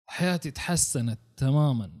حياتي تحسنت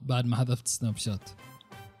تماما بعد ما حذفت سناب شات.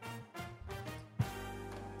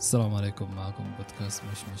 السلام عليكم، معكم بودكاست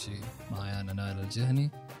مشي معي أنا نائل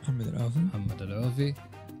الجهني محمد العوفي.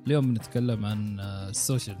 اليوم بنتكلم عن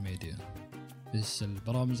السوشيال ميديا، إيش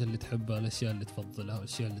البرامج اللي تحبها، الأشياء اللي تفضلها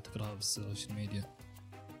والأشياء اللي تكرهها في السوشيال ميديا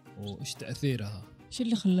وإيش تأثيرها. إيش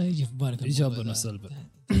اللي خلاه يجي في بالك إيجابا وسلبا؟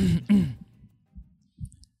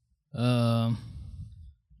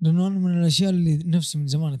 لأنه أنا من الأشياء اللي نفسي من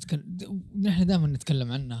زمان نحن دائما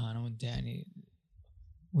نتكلم عنها أنا وأنت يعني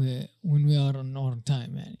when we are on our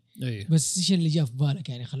time يعني. أيه. بس إيش اللي جاء في بالك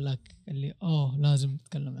يعني خلاك اللي لازم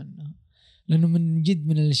نتكلم عنها؟ لأنه من جد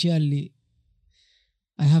من الأشياء اللي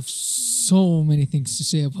I have so many things to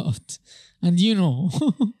say about and you know.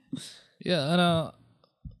 أنا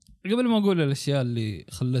قبل ما أقول الأشياء اللي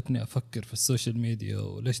خلتني أفكر في السوشيال ميديا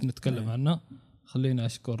وليش نتكلم عنها، خليني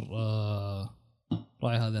أشكر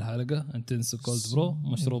راعي هذه الحلقة انتنسو كولد برو،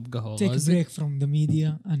 مشروب قهوة غازي. Take a break from the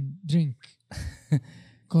media and drink.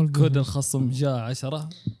 كود الخصم جاء 10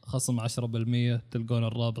 خصم 10%، تلقون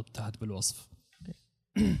الرابط تحت بالوصف.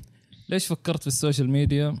 ليش فكرت في السوشيال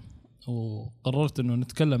ميديا وقررت انه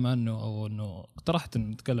نتكلم عنه، او انه اقترحت انه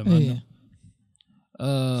نتكلم عنه؟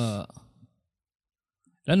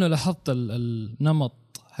 لانه لاحظت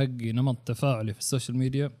النمط حقي، نمط تفاعلي في السوشيال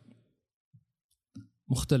ميديا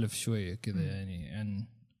مختلف شوية كذا يعني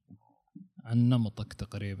عن نمطك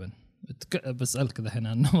تقريبا. بسألك الحين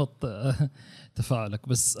عن نمط تفاعلك،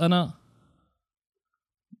 بس أنا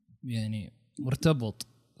يعني مرتبط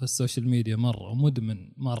في السوشيال ميديا مرة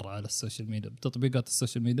ومدمن مرة على السوشيال ميديا، بتطبيقات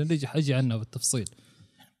السوشيال ميديا اللي حاجي عنها بالتفصيل.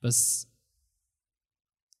 بس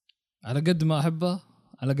على قد ما أحبها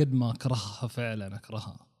على قد ما أكرهها، فعلا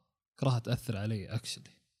أكرهها تأثر علي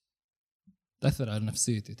أكشلي، تأثر على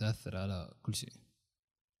نفسيتي، تأثر على كل شيء.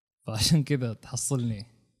 فعشان كذا تحصلني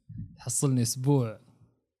أسبوع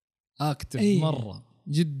أكتف مرة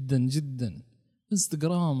جدا جدا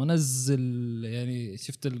انستغرام. أنزل يعني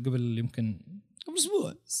شفت قبل يمكن قبل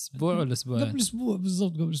أسبوع ولا أسبوعين، قبل أسبوع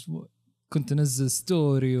بالضبط، قبل أسبوع كنت أنزل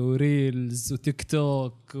ستوري وريلز وتيك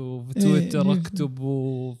توك وفي تويتر أكتب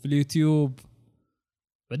وفي اليوتيوب،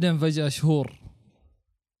 بعدين فجأة شهور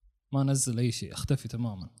ما أنزل أي شيء، أختفي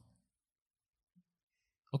تماما.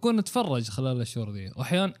 أكون أتفرج خلال الشهور دي،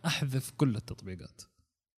 وأحيانا أحذف كل التطبيقات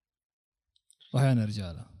وأحيانا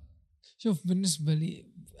أرجع لها. شوف بالنسبة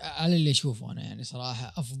لي على اللي أشوفه أنا يعني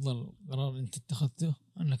صراحة أفضل قرار أنت اتخذته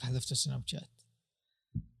أنك حذفت السناب شات.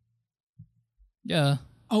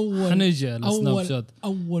 حنيجي على السناب شات.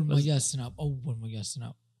 أول ما جاء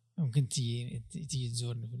السناب ممكن تيجي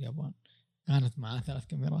تزورني في اليابان، كانت معاه 3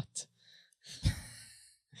 كاميرات.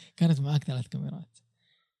 كانت معاك 3 كاميرات.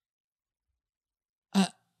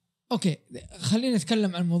 اوكي خلينا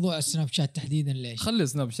نتكلم عن موضوع السناب شات تحديدا. ليش خلي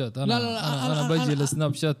سناب شات؟ انا لا أنا بجي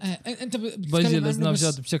للسناب شات. انت بجي للسناب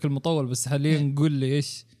شات بشكل مطول، بس حاليا نقول لي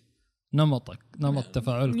ايش نمط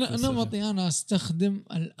تفاعلك؟ نمطي انا استخدم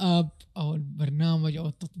الاب او البرنامج او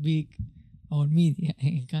التطبيق او الميديا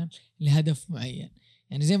يعني كان لهدف معين.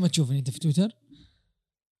 يعني زي ما تشوفني انت في تويتر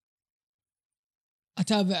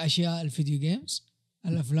اتابع اشياء الفيديو جيمز،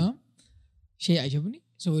 الافلام، شيء عجبني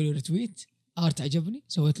سوي له ريتويت، ارت عجبني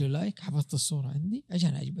سويت له لايك، حفظت الصورة عندي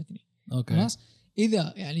عشان عجبتني. خلاص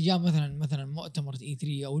اذا يعني جاء مثلا مؤتمر E3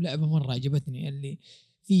 او لعبة مرة عجبتني اللي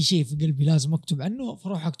في شيء في قلبي لازم اكتب عنه،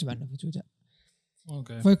 فروح اكتب عنه في تويتر.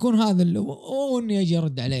 فيكون هذا اني اجي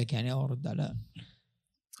ارد عليك يعني، او ارد على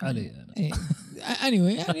علي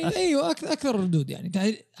anyway يعني ايوه اكثر ردود يعني.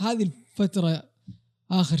 هذه الفترة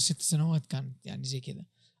اخر 6 سنوات كانت يعني زي كذا.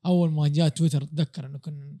 اول ما جاء تويتر اتذكر انه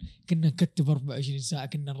كنا نكتب 24 ساعه،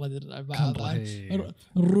 كنا نردد على بعض،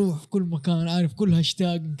 نروح كل مكان، عارف كل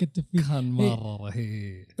هاشتاج نكتب فيه، كان مره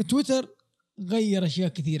رهيب. تويتر غير اشياء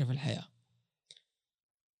كثيره في الحياه،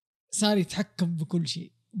 صار يتحكم بكل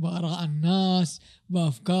شيء، بآراء الناس،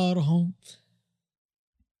 بافكارهم.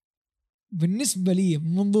 بالنسبه لي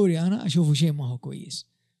من منظوري انا اشوفه شيء ما هو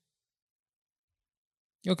كويس.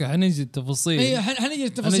 اوكي حنيجي التفاصيل. حنيجي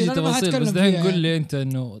التفاصيل انا ما حتكلم. بس دحين قول لي انت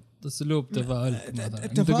انه اسلوب تفاعلك مثلا.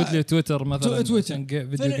 انت قلت لي تويتر مثلا عشان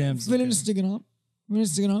فيديو جيمز. في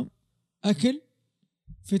الانستغرام اكل،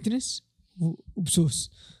 فتنس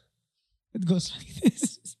وبسوس. it goes like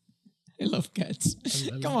this. I love cats.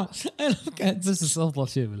 come on I love cats. بس افضل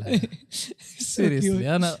شيء بالحياه.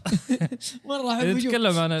 سيريسلي انا مره احب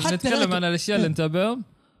نتكلم عن الاشياء اللي نتابعهم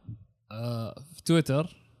في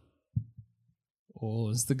تويتر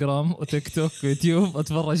وانستغرام وتيك توك ويوتيوب.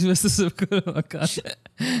 اتفرج بس بكل مكان.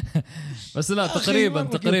 بس لا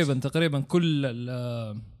تقريبا كل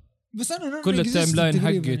التايم لاين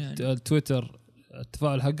حقي يعني. تويتر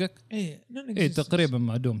التفاعل حقك ايه تقريبا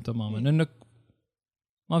معدوم تماما. انك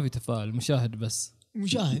ما في تفاعل، مشاهد بس،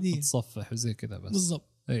 مشاهد تصفح وزي كذا بس بالضبط.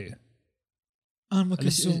 ايوه انا ما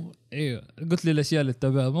كنت ايوه قلت لي الاشياء اللي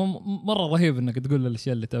تتابعها مره رهيب انك تقول لي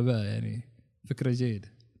الاشياء اللي تتابعها، يعني فكره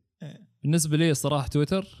جيده. بالنسبه لي صراحه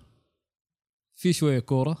تويتر في شويه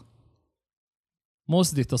كوره،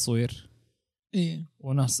 موسدي تصوير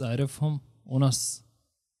وناس اعرفهم وناس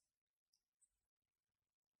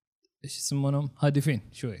ايش يسمونهم هادفين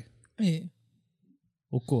شوي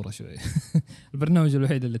وكوره شوي. البرنامج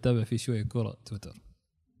الوحيد اللي تابع فيه شويه كوره تويتر.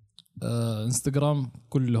 انستغرام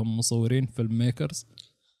كلهم مصورين فيلم ميكرز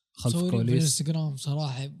خلف كواليس. انستغرام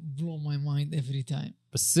صراحه بلو ماي مايند افري تايم،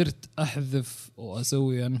 بس صرت احذف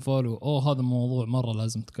واسوي انفولو. هذا الموضوع مره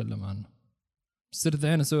لازم نتكلم عنه. صرت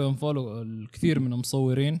الحين اسوي انفولو الكثير من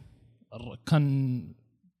المصورين. كان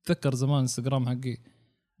تذكر زمان انستغرام حقي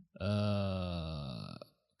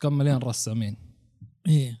كم مليون رسامين،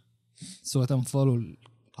 سويت انفولو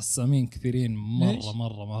رسامين كثيرين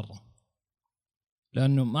مره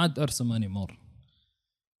لانه ما عاد ارسم اني مور،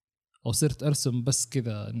 او صرت ارسم بس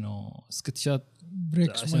كذا انه سكتشات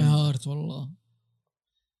بريكس ماي هارت والله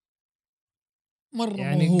مره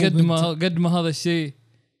يعني قد ما هذا الشيء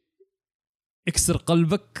يكسر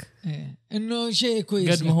قلبك انه شيء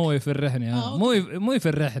كويس قد ما هو يفرحني. مو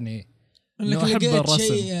يفرحني انك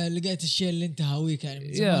لقيت الشيء اللي انت هاويك يعني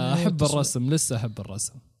من زمان. احب الرسم، لسه احب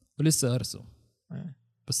الرسم ولسه ارسم.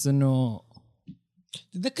 بس انه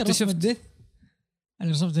تتذكر رسم الدث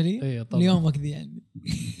اللي رسمته لي اليومك ذي يعني.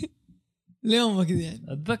 اليومك ذي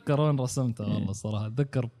يعني اتذكر وين رسمته والله صراحه.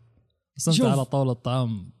 اتذكر رسمته على طاوله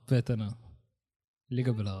طعام بيتنا اللي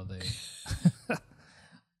قبل هذا.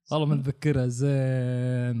 والله متذكرها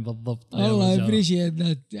زين بالضبط. والله ابريشيت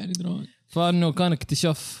ذات يعني درون. فانه كان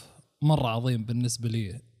اكتشاف مره عظيم بالنسبه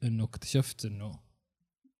لي، انه اكتشفت انه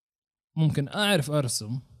ممكن اعرف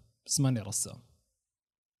ارسم بس ماني رسام.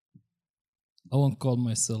 I won't call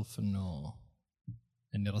myself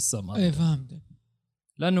اني رسام. فهمت.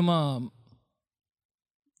 لانه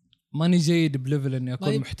ماني جيد بليفل اني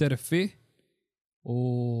اكون محترف فيه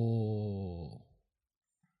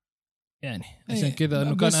يعني عشان كذا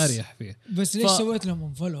انه كان اريح فيه. بس ليش سويت لهم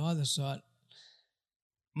انفولو؟ هذا السؤال.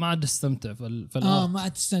 ما عاد استمتع في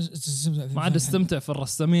ما عاد استمتع في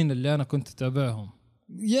الرسامين اللي انا كنت اتابعهم.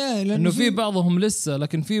 لانه في بعضهم لسه،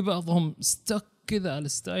 لكن في بعضهم استك كذا على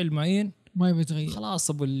ستايل معين ما يبي يتغير. خلاص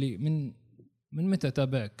ابو اللي من متى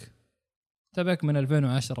تابعك من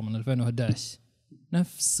 2010 من 2011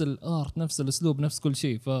 نفس الارت نفس الاسلوب نفس كل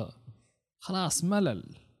شيء، فخلاص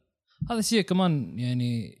ملل. هذا الشيء كمان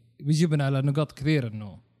يعني بيجيبنا على نقاط كثير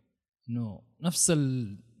انه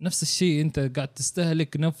نفس الشيء انت قاعد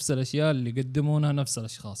تستهلك نفس الاشياء اللي يقدمونها نفس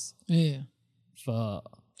الاشخاص.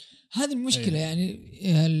 هذه المشكله. يعني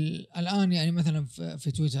الان يعني مثلا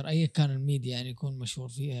في تويتر اي كان الميديا يعني يكون مشهور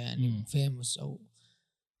فيها يعني فيموس او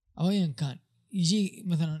ايا كان، يجي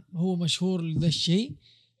مثلا هو مشهور لذا الشيء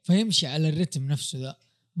فيمشي على الرتم نفسه ذا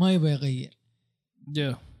ما يبغى يغير.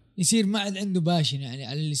 يصير ما عاد عنده باشن يعني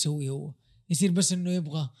على اللي يسويه هو، يصير بس انه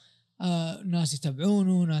يبغى ناس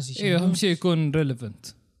يتابعونه ناس يشوفونه. اهم شيء يكون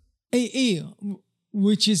relevant. اي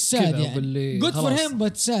which is sad يعني good for him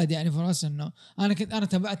but sad يعني فرص انه انا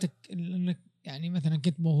تابعتك انك يعني مثلا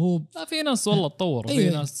كنت موهوب. في ناس والله تطوروا.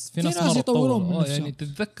 في ناس مرة يطورون يعني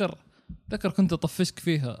تتذكر كنت اطفشك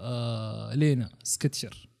فيها لينا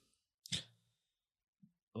سكتشر،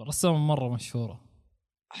 رسامة مرة مشهورة.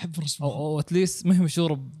 احب رسمها او اتليست ما هي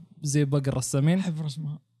مشهورة زي باقي الرسامين، احب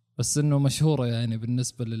رسمها بس انه مشهورة يعني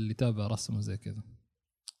بالنسبة للي تابع رسمه زي كذا.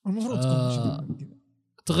 المفروض تكون مشهورة كذا.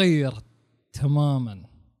 تغير تماما.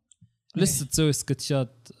 لسه تسوي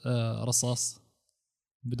سكتشات رصاص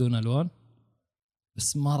بدون الوان،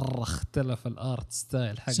 بس مرة اختلف الارت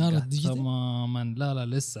ستايل حقه تماما. لا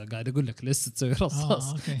لسه قاعد اقول لك لسه تسوي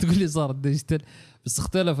رصاص. تقول لي صارت ديجيتال، بس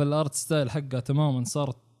اختلف الارت ستايل حقه تماما.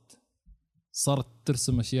 صارت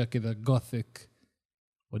ترسم اشياء كذا جوثيك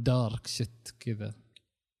ودارك شت كذا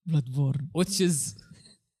بلادبورن which is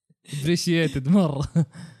appreciated مرة.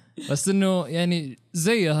 بس انه يعني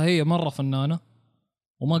زيها هي مرة فنانة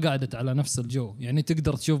وما قاعدت على نفس الجو. يعني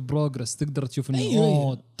تقدر تشوف بروجرس، تقدر تشوف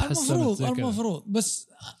انه تحسنت المفروض بس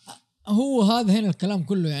هو هذا هنا الكلام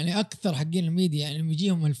كله. يعني اكثر حقين الميديا يعني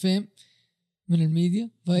بيجيهم الفيم من الميديا،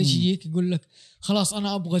 فايش يجيك يقول لك خلاص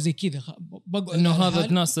انا ابغى زي كذا بقعد انه هذا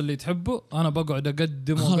الناس اللي تحبه انا بقعد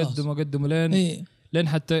اقدم لين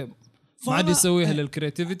حتى ما عاد يسويها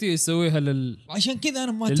للكرياتيفيتي، يسويها عشان كذا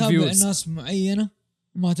انا ما اتابع ناس معينه،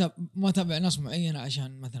 ما اتابع ناس معينه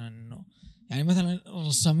عشان مثلا انه يعني مثلا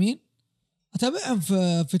الرسامين اتابعهم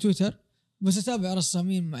في تويتر، بس اتابع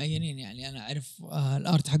رسامين معينين يعني انا اعرف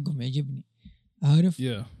الارت حقهم يعجبني، عارف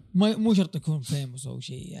مو شرط يكون فيموس او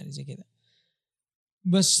شيء يعني زي كذا.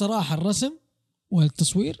 بس صراحه الرسم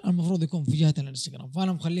والتصوير المفروض يكون في جهه الانستغرام،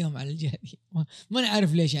 فانا مخليهم على الجهه دي. ما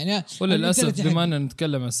نعرف ليش يعني. وللاسف بما أننا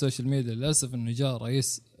نتكلم عن السوشيال ميديا، للاسف انه جاء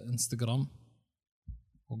رئيس انستغرام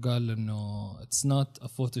وقال انه it's not a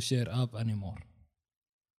photo share app anymore.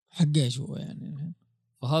 حق ايش هو يعني؟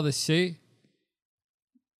 فهذا الشيء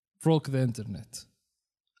broke the internet.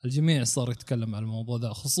 الجميع صار يتكلم عن الموضوع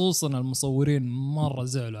ده، خصوصا المصورين مرة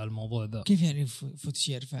زعلوا على الموضوع ده. كيف يعني فوتو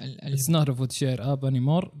شير it's not a photo share app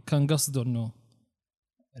anymore. كان قصده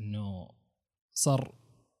انه صار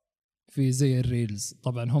في زي الريلز.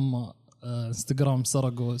 طبعا هم انستغرام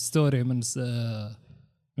سرقوا ستوري من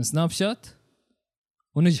سناب شات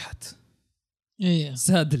ونجحت. ايه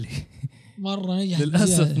سادلي مرة نجحت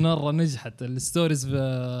للأسف مرة نجحت الستوريز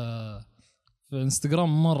في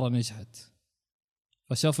انستغرام مرة نجحت.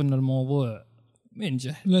 فشاف ان الموضوع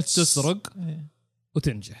ينجح تسرق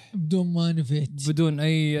وتنجح بدون ما نفيت، بدون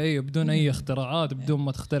اي اختراعات، بدون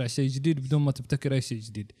ما تخترع شيء جديد، بدون ما تبتكر اي شيء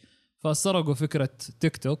جديد. فسرقوا فكرة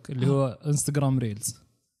تيك توك اللي هو انستغرام ريلز،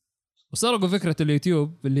 وسرقوا فكرة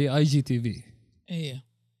اليوتيوب اللي هي IGTV. ايه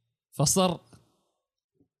فصار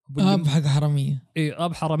اب حق حرامية. ايه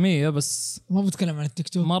اب حرامية. بس ما بتكلم عن التيك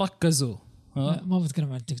توك، ما ركزوا. ما بتكلم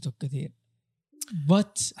عن التيك توك كثير.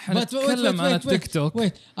 بس نتكلم عن التيك توك.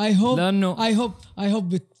 I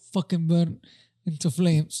hope it fucking burn into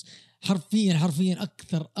flames. حرفيا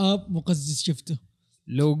اكثر اب مقزز شفته.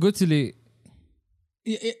 لو قلت لي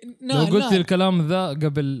الكلام ذا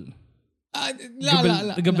قبل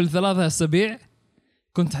قبل 3 أسابيع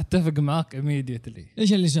كنت حتفق معاك immediately.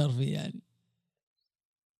 ايش اللي صار فيه يعني؟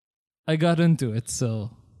 I got into it so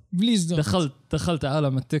please don't. دخلت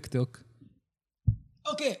عالم التيك توك.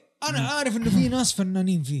 اوكي انا عارف انه في ناس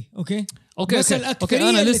فنانين فيه. اوكي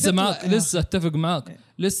انا لسه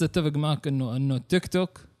اتفق معك انه التيك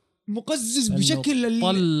توك مقزز بشكل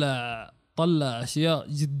اللي طلع اشياء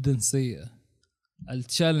جدا سيئه.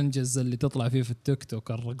 التشالنجز اللي تطلع فيه في التيك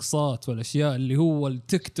توك، الرقصات والاشياء اللي هو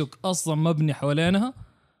التيك توك اصلا مبني حوالينها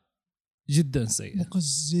جدا سيء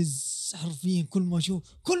مقزز حرفيا.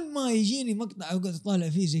 كل ما يجيني مقطع اقعد اطالع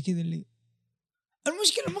فيه زي كذا. اللي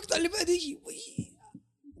المشكله المقطع اللي بعد يجي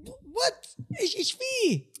وات ايش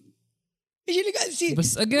فيه؟ ايش اللي قاعد يصير؟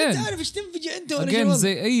 بس انت عارف ايش تنفجع انت ولا شيء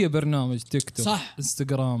زي اي برنامج تيك توك صح.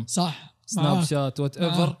 انستغرام صح سناب شات وات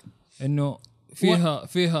ايفر، انه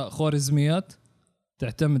فيها خوارزميات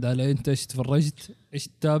تعتمد على انت ايش تفرجت، ايش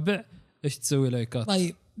تتابع، ايش تسوي لايكات.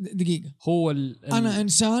 طيب دقيقه، هو انا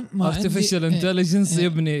انسان ما artificial intelligence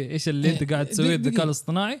يبني ايش اللي انت قاعد تسويه الذكاء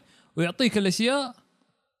الاصطناعي ويعطيك الاشياء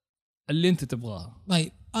اللي انت تبغاها.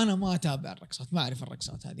 طيب انا ما اتابع الرقصات، ما اعرف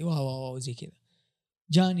الرقصات هذه وزي كذا.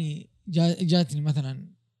 جاتني مثلا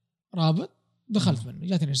رابط دخلت منه،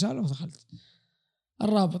 جاتني رساله ودخلت.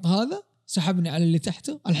 الرابط هذا سحبني على اللي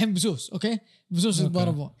تحته. الحين بسوس اوكي بسوس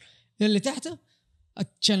يتضاربون اللي تحته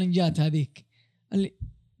التشالنجات هذيك اللي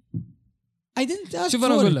شوف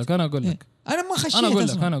انا اقول لك انا ما خشيت.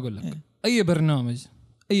 انا اقول لك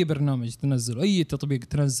اي برنامج تنزله، اي تطبيق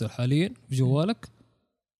تنزله حاليا في جوالك،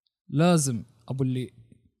 لازم ابو اللي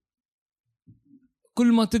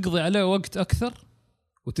كل ما تقضي عليه وقت اكثر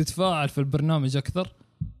وتتفاعل في البرنامج اكثر،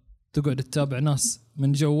 تقعد تتابع ناس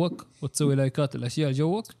من جوك وتسوي لايكات الاشياء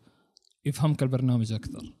جوك، يفهمك البرنامج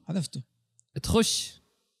اكثر. هدفته تخش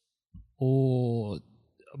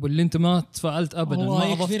واللي انت ما تفاعلت ابدا. الله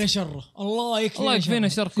يكفينا شره، الله يكفينا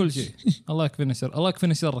شر كل شيء. الله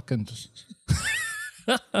يكفينا شرك انت.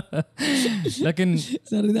 لكن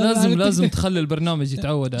لازم تخلي البرنامج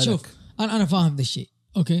يتعود عليك. شوف انا فاهم ذا الشيء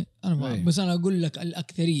اوكي، انا فاهم. بس انا اقول لك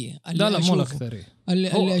الاكثريه لا مو الاكثريه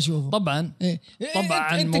اللي اشوفه طبعا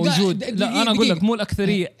موجود. لا انا اقول لك مو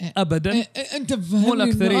الاكثريه ابدا. انت مو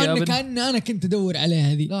الاكثريه ابدا. كان انا كنت ادور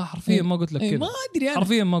عليها هذه. لا حرفيا ما قلت لك كذا. ما ادري انا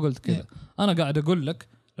حرفيا ما قلت كذا. انا قاعد اقول لك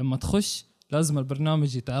لما تخش لازم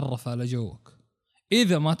البرنامج يتعرف على جوك.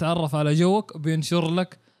 اذا ما تعرف على جوك بينشر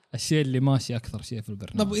لك الشيء اللي ماشي اكثر شيء في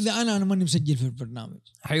البرنامج. طب اذا انا ماني مسجل في البرنامج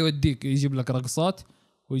حيوديك يجيب لك رقصات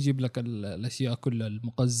ويجيب لك الاشياء كلها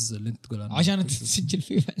المقززه اللي انت تقول عنها عشان تسجل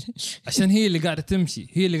فيه. عشان هي اللي قاعده تمشي،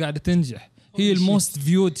 هي اللي قاعده تنجح، هي الموست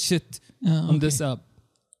فيود شيت on this app.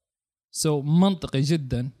 سو منطقي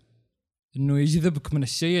جدا انه يجذبك من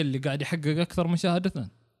الشيء اللي قاعد يحقق اكثر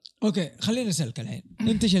مشاهدة. اوكي خليني اسالك الحين،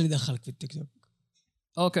 انت ايش اللي دخلك في التيك توك؟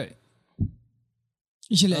 اوكي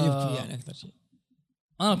ايش اللي عجبك فيه يعني اكثر شيء؟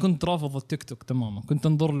 انا كنت رافض التيك توك تماما، كنت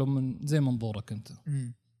انظر له من زي منظورك انت.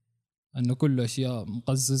 انه كله اشياء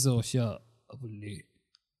مقززه واشياء اللي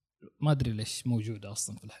ما ادري ليش موجوده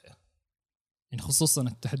اصلا في الحياه، يعني خصوصا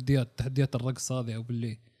تحديات الرقص هذه ابو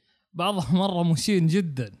اللي بعضها مره مشين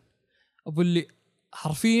جدا، ابو اللي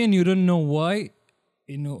حرفيا you don't know why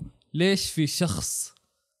انه ليش في شخص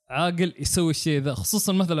عاقل يسوي الشيء ذا،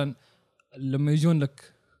 خصوصا مثلا لما يجون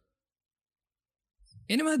لك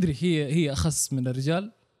يعني ما ادري هي اخص من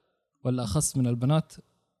الرجال ولا اخص من البنات.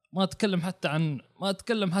 ما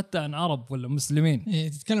اتكلم حتى عن عرب ولا مسلمين.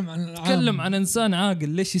 تتكلم عن انسان عاقل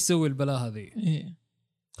ليش يسوي البلاء هذه. إيه.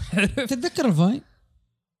 تتذكر الفاين؟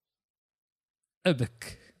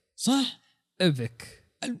 ابك صح، ابك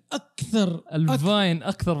الفاين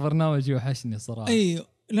اكثر برنامج يوحشني صراحه. ايوه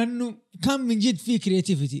لانه كان من جد فيه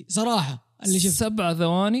كرياتيفيتي صراحه. اللي شفت 7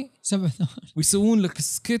 ثواني ويسوون لك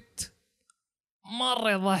سكت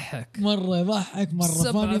مرة يضحك مرة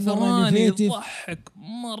فاني مرة يضحك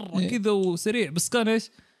مرة إيه. كذا وسريع. بس كان إيش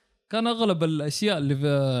كان أغلب الأشياء اللي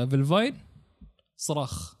في الفاين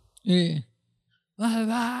صراخ إيه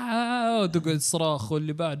تقعد صراخ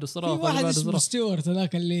واللي بعده صراخ. في واحد اسمه ستيوارت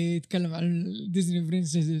هذاك اللي يتكلم عن ديزني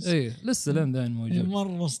برنسيسز. إيه لسه لين داين موجود. إيه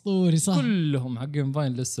مرة أسطوري صح. كلهم حقين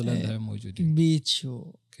فاين لسه لين داين موجودين. كينج بيتش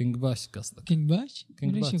كينج باش قصدك. كينج باش إيه.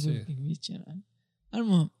 كينج بيتش يعني.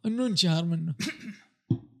 المهم انه انشهر منه.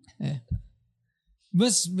 إيه.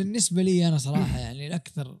 بس بالنسبة لي أنا صراحة يعني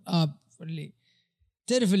الأكثر اللي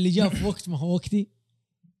تعرف اللي جاء في وقت ما هو وقتي.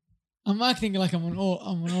 I'm acting like I'm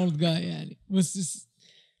an old guy يعني. بس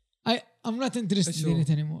I'm not interested in it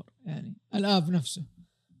anymore يعني. الآب نفسه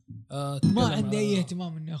ما عندي أي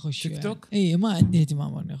اهتمام إني أخش تيك توك. يعني. إيه ما عندي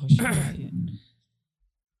اهتمام إني أخش يعني.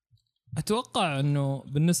 أتوقع إنه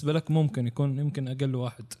بالنسبة لك يمكن أقل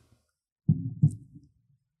واحد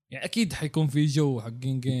يعني. أكيد حيكون في جو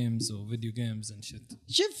حقين جيمز وفيديو جيمز انشت.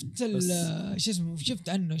 شفت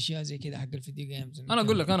عنه أشياء زي كذا حق الفيديو جيمز. أنا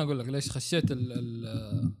أقول لك ليش خشيت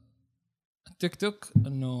التيك توك.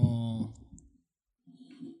 إنه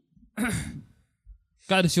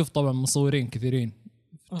قاعد أشوف طبعا مصورين كثيرين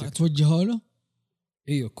توجهوا له.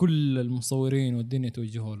 ايوه كل المصورين والدنيا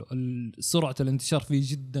توجهوا له. سرعة الانتشار فيه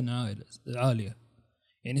جدا عالية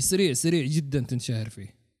يعني. سريع جدا تنشهر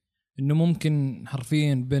فيه. انه ممكن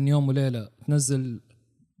حرفيا بين يوم وليلة تنزل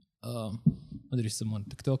ما ادري ايش يسمونه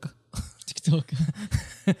تيك توك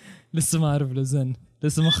لسه ما اعرف لزن،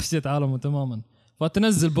 لسه ما خشيت عالمه تماما.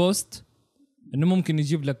 فتنزل بوست انه ممكن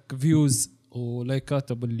يجيب لك فيوز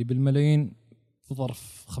ولايكات اللي بالملايين في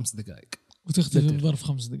ظرف 5 دقائق وتختفي في ظرف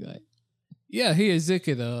 5 دقائق. هي زي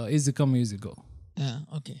كذا ايزي كم ايزي جو.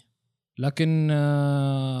 اوكي. لكن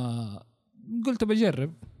قلت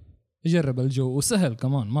بجرب الجو. وسهل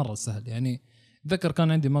كمان مرة سهل يعني. ذكر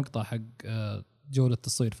كان عندي مقطع حق جولة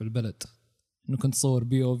تصوير في البلد انه كنت صور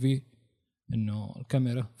POV انه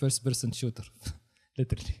الكاميرا first person shooter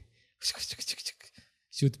literally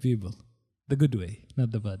shoot people the good way not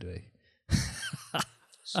the bad way.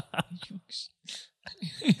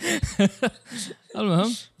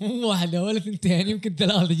 المهم مو واحدة ولا ثنتين يمكن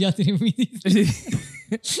 3 جاتني ميدي.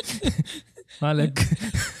 مالك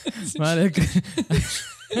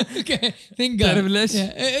اوكي تعرف ليش؟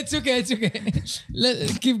 اتس اوكي لا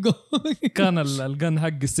كيب جو. كان الجن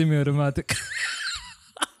حق سيمي اوتوماتيك.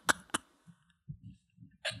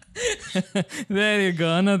 there you go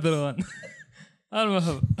another one.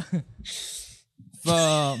 المهم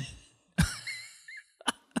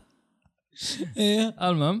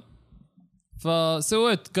المهم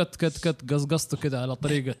فسويت كت قصقصته كده على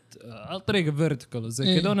طريقة فيرتيكال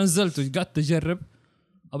زي كده ونزلته. قعدت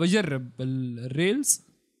أجرب الريلز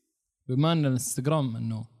بما أن الانستغرام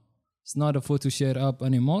إنه it's not a photo share app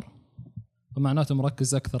anymore فمعناته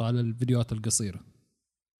مركز أكثر على الفيديوهات القصيرة.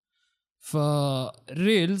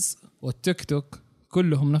 فالريلز والتيك توك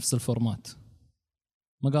كلهم نفس الفورمات،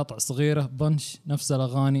 مقاطع صغيرة بنش، نفس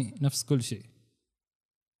الأغاني نفس كل شيء.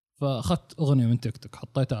 فأخذت أغنية من تيك توك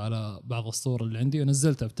حطيتها على بعض الصور اللي عندي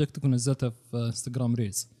ونزلتها في تيك توك ونزلتها في انستغرام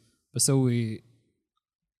ريلز. بسوي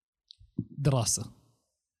دراسة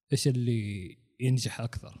إيش اللي ينجح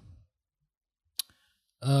أكثر.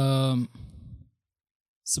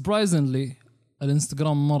 surprisingly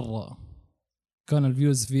الانستغرام مرة كان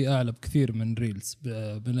الفيوز فيه أعلى بكثير من ريلز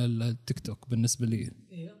من التيك توك بالنسبة لي.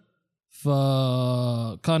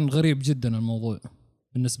 فكان غريب جدا الموضوع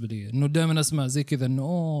بالنسبة لي إنه دائما أسمع زي كذا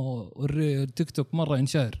إنه التيك توك مرة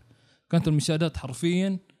ينشهر. كانت المشاهدات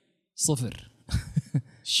حرفيا 0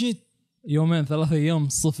 شيت 2 3 أيام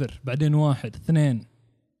 0 بعدين 1 2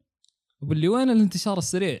 وباللي وين الانتشار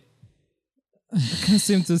السريع. كان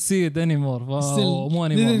seem to see it anymore مو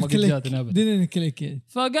ما قد جاتني أبدا.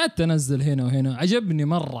 فقعدت أنزل هنا وهنا.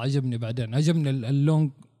 عجبني بعدين عجبني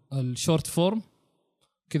اللونج الشورت فورم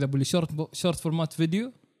كذا باللي شورت فورمات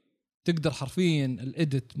فيديو تقدر حرفيا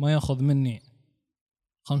الإديت ما ياخذ مني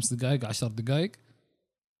 5 دقائق 10 دقائق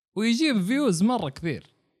ويجيب فيوز مرة كثير.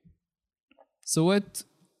 سويت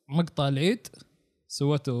مقطع العيد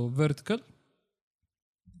سويته فيرتيكال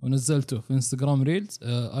ونزلته في انستغرام ريلز،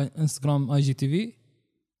 انستغرام اي جي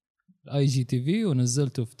تي في،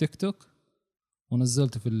 ونزلته في تيك توك،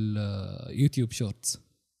 ونزلته في اليوتيوب شورتس.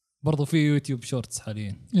 برضو في يوتيوب شورتس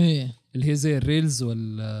حاليا ايه اللي هي زي الريلز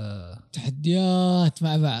تحديات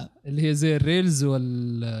مع بعض، اللي هي زي الريلز شو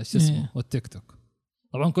اسمه إيه. والتيك توك.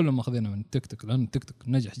 طبعا كلهم ماخذينها من التيك توك لأن التيك توك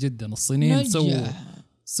نجح جدا. الصينيين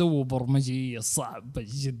سووا برمجية صعبة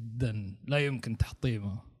جدا لا يمكن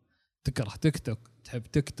تحطيمها. تكره تيك توك تحب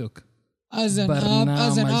تيك توك.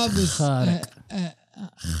 برنامج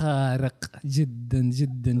خارق جدا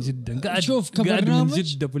جدا جدا. قاعد شوف قاعد من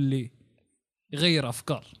جد باللي يغير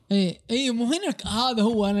أفكار. ايه مو هناك. هذا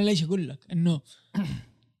هو أنا ليش أقول لك إنه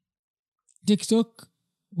تيك توك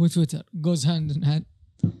وتويتر goes hand in hand.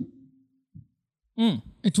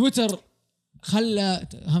 تويتر خلى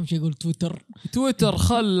أهم شيء يقول تويتر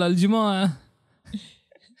خلى الجماعة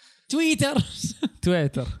تويتر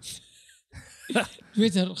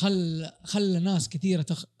خلى ناس كثيرة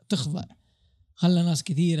تخضع، خلى ناس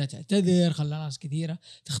كثيرة تعتذر، خلى ناس كثيرة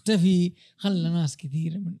تختفي، خلى ناس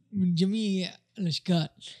كثيرة من جميع الأشكال.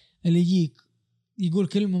 اللي يجيك يقول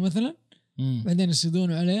كلمة مثلا بعدين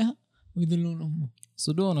يصيدونه عليها ويذلون أمه.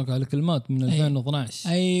 صدونك على كلمات من 2012.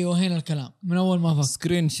 أيوة هنا الكلام من أول ما فكر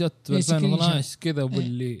سكرين شوت 2012 كذا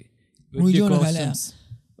باللي ويجونك عليها.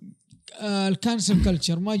 الكانسل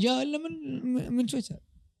كلتشر ما جاء إلا من تويتر.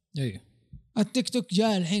 أيوة. التيك توك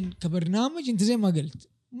جاء الحين كبرنامج انت زي ما قلت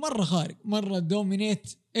مرة خارق، مرة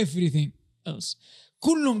دومينيت everything else.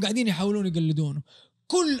 كلهم قاعدين يحاولون يقلدونه.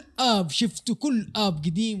 كل كل آب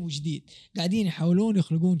قديم وجديد قاعدين يحاولون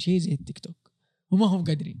يخلقون شيء زي التيك توك وما هم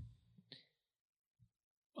قادرين.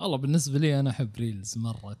 والله بالنسبة لي أنا أحب ريلز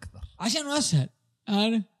مرة أكثر عشان أسهل.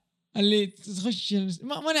 أنا اللي تخش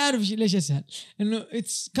ما نعرف ليش أسهل إنه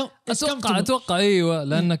أتوقع أيوة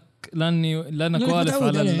لأنك والف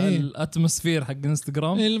على الأتموسفير حق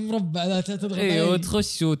انستغرام المربع ذا تضغط أيوة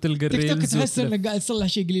وتخش وتلقى الريلز. تيك توك تحس إنك قاعد تصلح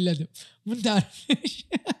شيء قليل أدب ما أنت عارف إيش.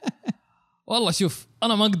 والله شوف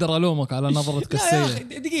أنا ما أقدر ألومك على نظرتك السيئة.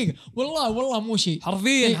 دقيقة والله مو شيء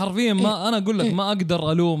حرفيا ما أنا أقول لك ما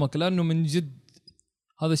أقدر ألومك لأنه من جد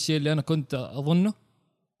هذا الشيء اللي أنا كنت أظنه.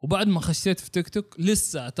 وبعد ما خشيت في تيك توك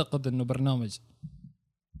لسه أعتقد إنه برنامج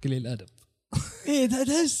قليل أدب.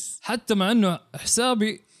 تحس حتى مع إنه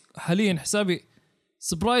حاليا حسابي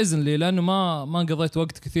سبرايزنلي لأنه ما قضيت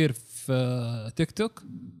وقت كثير في تيك توك،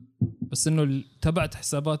 بس إنه تابعت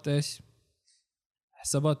حسابات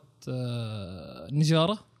حسابات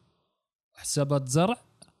نجارة، حسابات زرع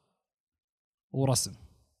ورسم.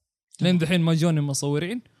 لين دحين ما جوني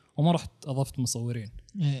مصورين وما رحت أضفت مصورين.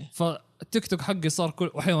 فالتيك توك حقي صار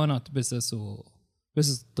كل وحيوانات بس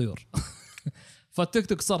الطيور. فالتيك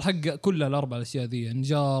توك صار حق كل الأربع الأشياء ذي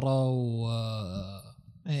نجارة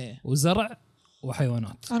وزرع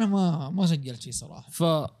وحيوانات. أنا ما سجلت فيه صراحة.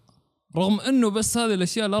 فرغم إنه بس هذه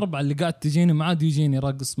الأشياء الأربعة اللي قاعد تجيني ما عاد يجيني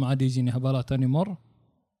رقص ما عاد يجيني هبالات تاني مرة،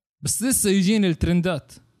 بس لسه يجيني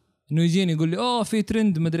الترندات. إنه يجيني يقول لي في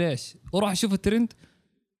ترند مدري إيش، وراح أشوف الترند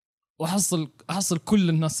وأحصل كل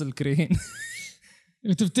الناس الكريهين.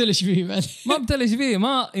 وتبتلش فيه بعد. ما بتلش فيه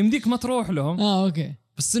ما يمديك ما تروح لهم. أوكي.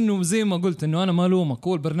 بس إنه زي ما قلت إنه أنا ما لومك.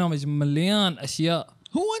 هو البرنامج مليان أشياء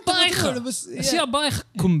هو أنت بايخة بس أشياء بايخة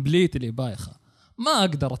كومبليتلي بايخة ما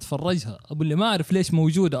أقدر أتفرجها. أبو اللي ما أعرف ليش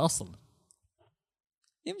موجودة أصلا.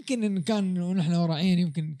 يمكن إن كان ونحن وراعين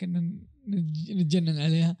يمكن كنا نتجنن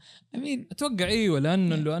عليها. أتوقع أيوة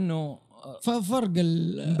لأنه فرق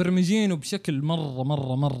المبرمجين وبشكل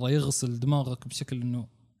مرة يغسل دماغك بشكل إنه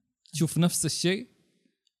تشوف نفس الشيء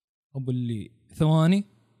أبو اللي ثواني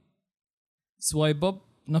سوايب اب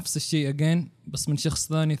نفس الشيء أجين بس من شخص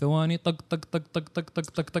ثاني ثواني طق طق طق طق طق طق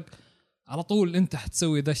طق طق على طول أنت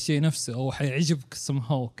حتسوي ذا الشيء نفسه أو حيعجبك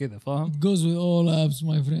somehow كذا فاهم. It goes with all apps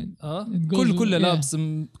my friend.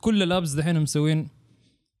 كل لابس دحين مسوين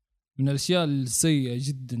من الأشياء السيئة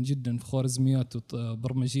جدا جدا في خوارزميات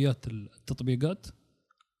وبرمجيات التطبيقات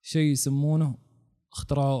شيء يسمونه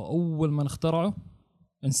أول ما اخترعوا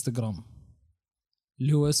انستغرام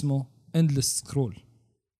اللي هو اسمه endless scroll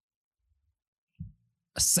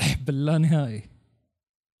السحب اللانهائي.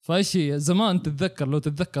 فاشي زمان لو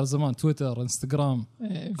تتذكر زمان تويتر انستغرام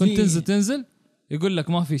كنت تنزل يقول لك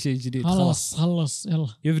ما في شيء جديد خلص يلا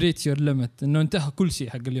you've reached your limit انه انتهى كل شيء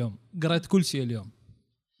حق اليوم قرأت كل شيء اليوم.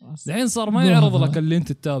 الحين صار ما يعرض لك اللي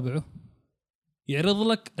انت تتابعه يعرض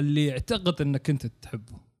لك اللي يعتقد انك انت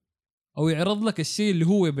تحبه او يعرض لك الشيء اللي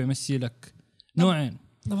هو يبي يمشي لك نوعين.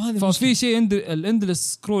 ففي شيء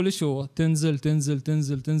الاندلس سكرول ايش هو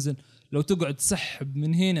تنزل لو تقعد تسحب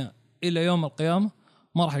من هنا الى يوم القيامه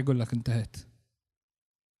ما راح يقول لك انتهيت.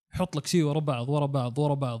 يحط لك شيء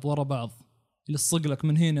ورا بعض يلصق لك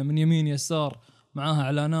من هنا من يمين يسار معاها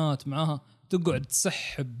اعلانات، معاها تقعد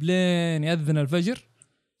تسحب لين يأذن الفجر،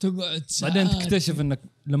 تقعد ساعات. بعدين تكتشف انك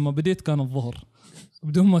لما بديت كان الظهر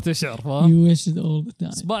بدون ما تشعر. فاهم؟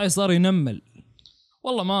 صباعي صار ينمل،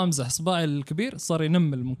 والله ما امزح، صباعي الكبير صار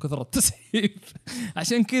ينمل من كثرة التسحيب.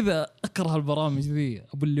 عشان كذا اكره البرامج ذي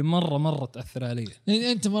ابو اللي مرة تأثر علي.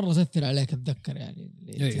 انت مرة تأثر عليك، اتذكر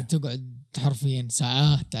يعني تقعد حرفيا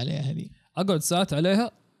ساعات عليها هذه. اقعد ساعات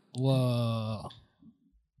عليها. و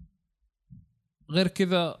غير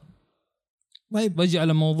كذا بجي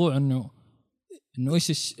على موضوع انه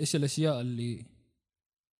ايش الاشياء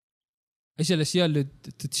اللي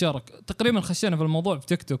تتشارك. تقريبا خشينا في الموضوع في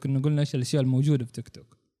تيك توك، انه قلنا ايش الاشياء الموجوده في تيك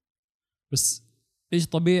توك، بس ايش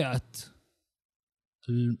طبيعه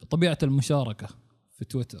المشاركه في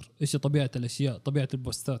تويتر؟ ايش طبيعه الاشياء، طبيعه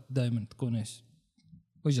البوستات دائما تكون ايش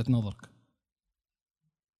وجهه نظرك؟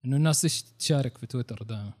 انه الناس ايش تشارك في تويتر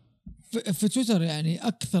دائما؟ في تويتر يعني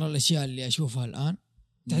اكثر الاشياء اللي اشوفها الان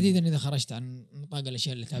تحديدا اذا خرجت عن نطاق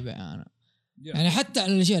الاشياء اللي تابعها انا، يعني حتى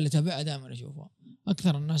على الاشياء اللي تابعها دائما اشوفها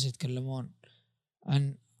اكثر الناس يتكلمون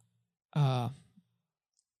عن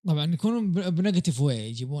طبعا يكونون بنيجاتيف واي،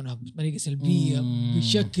 يجيبونها بطريقه سلبيه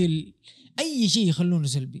بشكل اي شيء يخلونه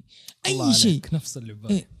سلبي، اي شيء نفس اللي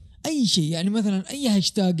بقى. اي شيء يعني مثلا اي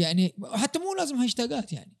هاشتاج، يعني حتى مو لازم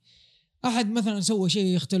هاشتاجات، يعني احد مثلا سوى شيء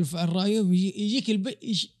يختلف عن رايه يجيك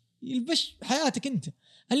يلبش حياتك انت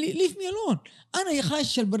اللي ليف مي لون. انا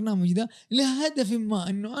يخاش البرنامج ده لهدف ما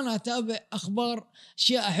انه انا اتابع اخبار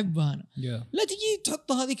اشياء احبها انا. لا تجي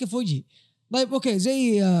تحط هذيك في وجهي. طيب اوكي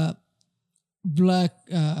زي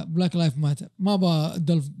بلاك لايف ماتر، ما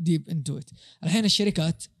بدلف ديب انتو ات. الحين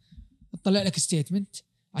الشركات تطلع لك ستيتمنت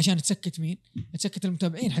عشان تسكت مين؟ تسكت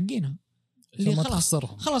المتابعين حقينها اللي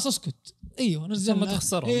خلاص اسكت. ايوه نزلنا ما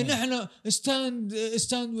تخسرهم. إيه نحن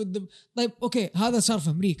ستاند وذ. طيب اوكي هذا صار في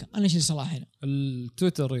امريكا، انا ايش الصلاح هنا؟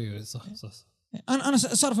 التويتر ايوه صح. انا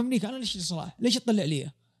صار في امريكا، انا ليش الصلاح؟ ليش تطلع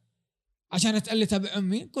لي عشان تقلي تابعهم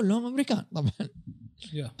مين؟ كلهم امريكان طبعا.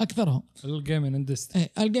 اكثرهم الجيمنج اندستري.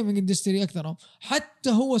 الجيمنج اندستري اكثرهم. حتى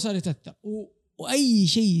هو صار يتاثر واي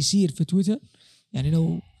شيء يصير في تويتر يعني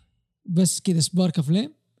لو بس كذا سبارك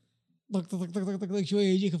فليم طق طق طق طق طق شويه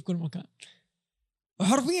يجيك في كل مكان،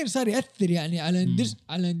 وحرفيا صار يأثر يعني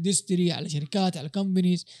على اندستري، على شركات، على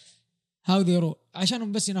كومبانيز هاو ذي رول،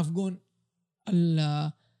 عشانهم بس ينافقون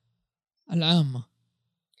العامة.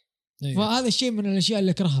 فهذا الشيء من الاشياء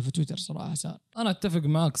اللي اكرهها في تويتر صراحة. صار انا اتفق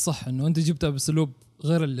معك صح انه انت جبتها باسلوب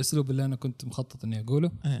غير الاسلوب اللي انا كنت مخطط اني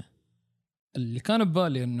اقوله. اللي كان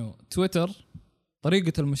ببالي انه تويتر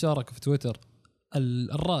طريقة المشاركة في تويتر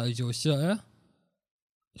الرائجة والشائعة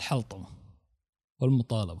الحلطمة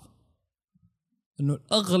والمطالبة، انه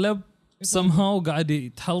الاغلب somehow قاعد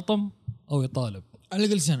يتحلطم او يطالب على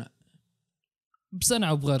الاقل سنة بسنة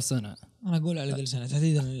او بغير سنة. انا اقول على الاقل سنة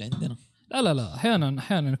تحديدا اللي عندنا. لا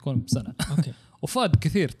احيانا يكون بسنة. اوكي وفاد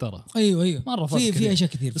كثير ترى. ايوه مرة فاد في اشياء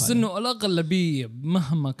كثير بس انه الاغلبية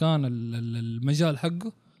مهما كان المجال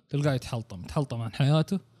حقه تلقاه يتحلطم عن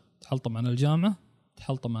حياته، يتحلطم عن الجامعة،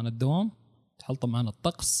 يتحلطم عن الدوام، يتحلطم عن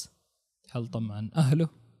الطقس، يتحلطم عن اهله،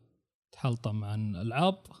 يتحلطم عن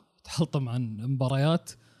العاب، يتحلطم عن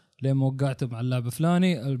مباريات. ليه ما وقعت مع اللاعب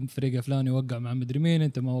فلاني، الفريق فلاني وقع مع مدري مين،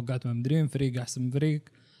 انت ما وقعت مع مدري مين، فريق احسن من فريق.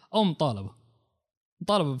 او مطالبه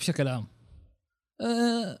بشكل عام.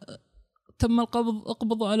 تم القبض،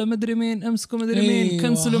 اقبضوا على مدري مين، امسكوا مدري مين،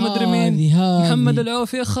 كنسلوا مدري مين، محمد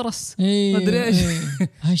العوفي خرس مدري ايش.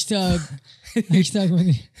 هاشتاج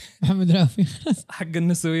مدري محمد العوفي حق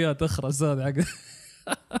النسويات اخرس هذا حق.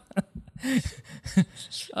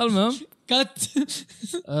 المهم كات.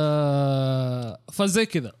 فزي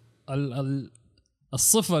كذا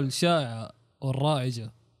الصفة الشائعة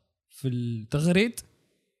والرائجة في التغريد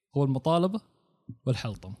هو المطالبة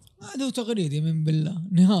والحلطم. هذا تغريد يمين بالله،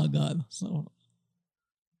 نهاق هذا صراحة.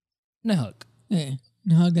 نهاق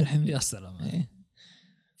نهاق الحميد يا سلام.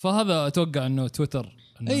 فهذا أتوقع أنه تويتر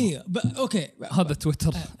أوكي هذا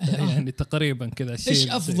تويتر يعني تقريبا كذا شيء. إيش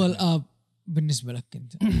أفضل آب بالنسبة لك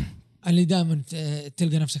أنت اللي دائما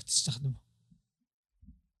تلقى نفسك تستخدمه؟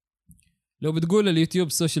 لو بتقول اليوتيوب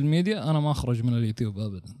سوشيال ميديا، أنا ما أخرج من اليوتيوب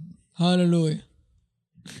أبدا. هاللويا.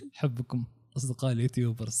 حبكم أصدقاء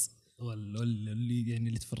اليوتيوبرز واللي يعني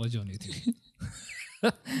اللي يتفرجون يوتيوب.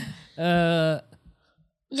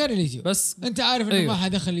 غير اليوتيوب بس أنت عارف إنه ما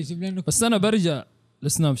حد دخل اليوتيوب لأنه بس أنا برجع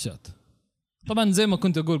لسناب شات. طبعا زي ما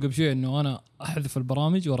كنت أقول قبل شوي إنه أنا أحذف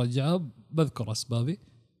البرامج وأرجعها، بذكر أسبابي.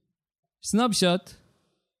 سناب شات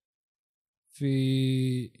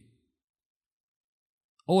في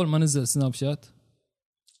أول ما نزل سناب شات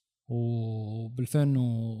وبالفين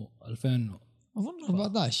 2000 أظن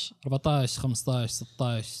 14 15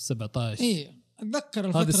 16 17 إيه أتذكر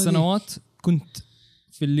الفترة هذه السنوات كنت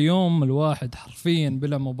في اليوم الواحد حرفيا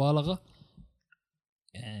بلا مبالغة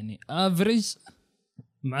يعني افريج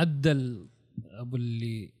معدل ابو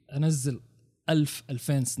اللي انزل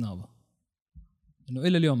 1000-2000 سنابة، انه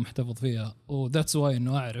الى اليوم محتفظ فيها. وذاتس واي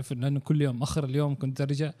انه اعرف انه كل يوم اخر اليوم كنت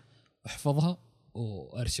ارجع احفظها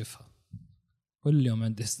وارشفها. كل يوم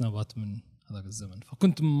عندي سنابات من هذاك الزمن،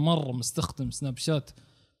 فكنت مرة مستخدم سناب شات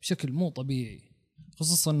بشكل مو طبيعي،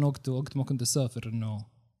 خصوصا انه وقت ما كنت اسافر انه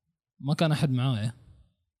ما كان احد معايا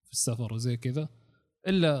في السفر وزي كذا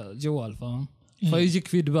الا جوال، فاهم؟ فيجيك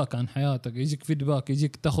فيدباك عن حياتك، يجيك فيدباك،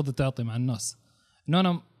 يجيك تاخذ وتعطي مع الناس. انه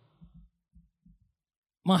انا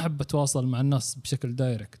ما احب اتواصل مع الناس بشكل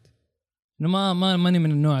دايركت، انه ماني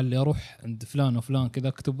من النوع اللي اروح عند فلان وفلان كذا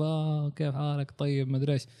اكتب كيف حالك طيب ما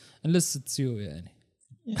ادري ايش انلست سيو يعني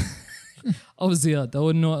او زياده،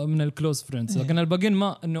 او انه من الكلوز فريندز. لكن الباقيين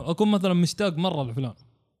ما انه اكون مثلا مشتاق مره لفلان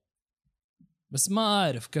بس ما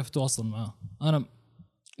اعرف كيف اتواصل معاه. انا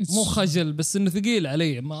مو خجل بس انه ثقيل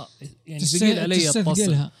علي، ما يعني ثقيل علي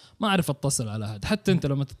اتصل، ما اعرف اتصل على احد. حتى انت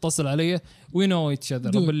لما تتصل علي وي نو ايتش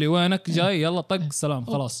اذر، اللي وينك جاي يلا طق سلام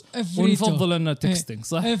خلاص. ونفضل انه تكستينج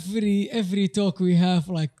صح. every talk we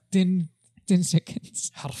have like 10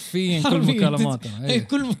 seconds حرفيا كل مكالماتنا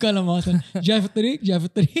كل مكالماتنا جاي في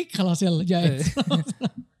الطريق خلاص يلا جاي.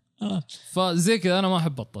 فزي كذا انا ما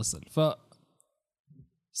احب اتصل. ف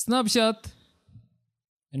سناب شات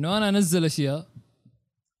انه انا انزل اشياء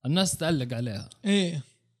الناس تعلق عليها،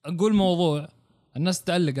 اقول موضوع الناس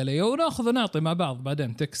تعلق عليه وناخذ ونعطي مع بعض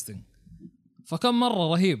بعدين تكستينج. فكان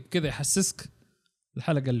مرة رهيب كذا، يحسسك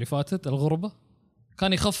الحلقة اللي فاتت الغربة،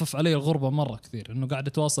 كان يخفف علي الغربة مرة كثير، انه قاعد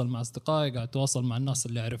اتواصل مع اصدقائي، قاعد اتواصل مع الناس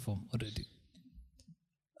اللي اعرفهم اوريدي.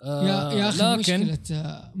 يا اخي لكن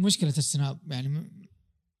مشكلة السناب يعني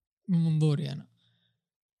من منظوري انا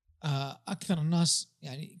اكثر الناس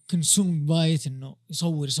يعني كونسوم بايت انه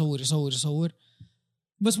يصور يصور يصور يصور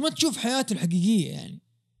بس ما تشوف حياته الحقيقية يعني.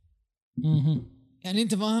 يعني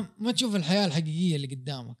انت فاهم، ما تشوف الحياة الحقيقية اللي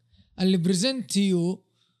قدامك، اللي present to you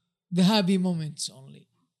the happy moments only.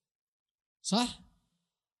 صح؟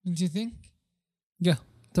 don't you think؟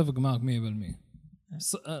 اتفق معك 100%.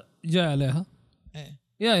 جاي عليها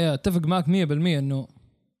يا اتفق معك 100% انه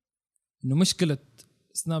مشكلة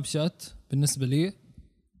سناب شات بالنسبة لي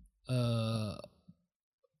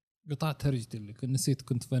قطعت هرجتي اللي كنت نسيت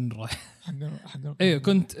كنت فين رايح.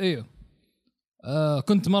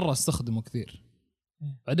 كنت مرة استخدمه كثير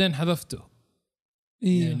بعدين حذفته.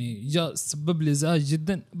 يعني جاء سبب لي ازعاج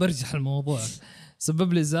جدا، برجع الموضوع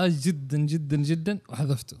سبب لي ازعاج جدا جدا جدا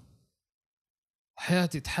وحذفته.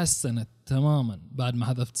 حياتي تحسنت تماما بعد ما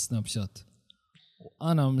حذفت سناب شات،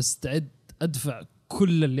 وانا مستعد ادفع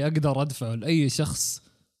كل اللي اقدر ادفعه لاي شخص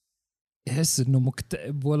يحس انه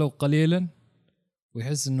مكتئب ولو قليلا،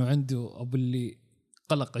 ويحس انه عنده ابو اللي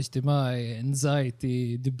قلق اجتماعي،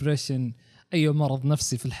 انزايتي، ديبريشن، اي مرض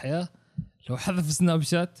نفسي في الحياة. لو حذف سناب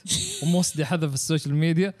شات وموصدي حذف السوشيال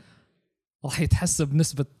ميديا راح يتحسب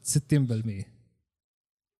بنسبة 60%.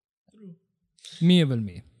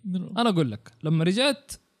 100%. انا اقول لك لما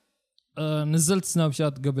رجعت نزلت سناب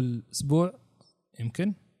شات قبل اسبوع،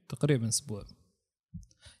 يمكن تقريبا اسبوع،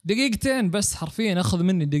 دقيقتين بس، حرفيا اخذ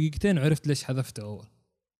مني دقيقتين وعرفت ليش حذفته اول.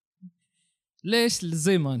 ليش؟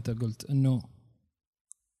 زي ما انت قلت انه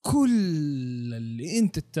كل اللي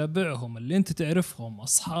انت تتابعهم، اللي انت تعرفهم،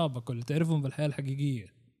 اصحابك اللي تعرفهم بالحياة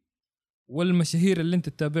الحقيقية، والمشاهير اللي انت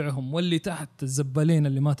تتابعهم، واللي تحت الزبالين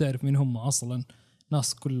اللي ما تعرف مين هم اصلا،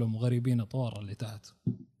 ناس كلهم غريبين اطوار اللي تحت.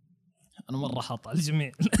 انا مرة حاط على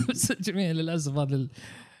الجميع بس الجميع للاسف هذا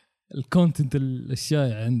الكونتنت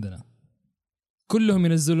الشائع عندنا كلهم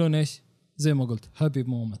ينزلون ايش زي ما قلت هابي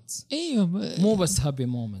مومنتس. مو بس هابي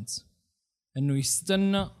مومنتس، انه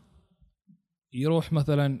يستنى يروح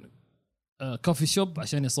مثلا كافي شوب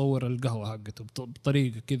عشان يصور القهوة حقته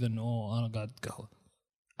بطريقة كذا انه انا قاعد قهوة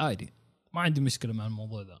عادي، ما عندي مشكلة مع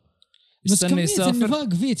الموضوع ده. بس كمية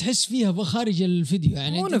النفاق فيه تحس فيها خارج الفيديو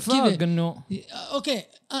يعني. مو نفاق انه اوكي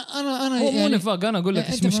انا يعني مو نفاق. انا اقول لك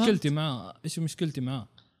ايش مشكلتي معاه. ايش مشكلتي معاه؟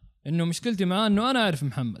 انه مشكلتي معاه انه انا اعرف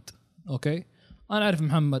محمد، اوكي، انا اعرف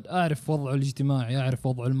محمد، اعرف وضعه الاجتماعي، اعرف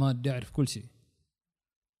وضعه المادي، اعرف كل شيء.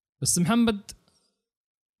 بس محمد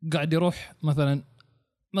قاعد يروح مثلا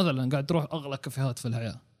قاعد تروح اغلى كافيهات في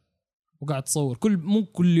الحياة وقاعد تصور مو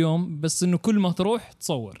كل يوم بس انه كل ما تروح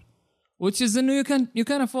تصور، which is انه you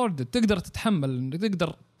can afford it. تقدر تتحمل،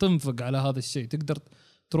 تقدر تنفق على هذا الشيء، تقدر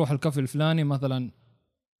تروح الكافي الفلاني مثلا،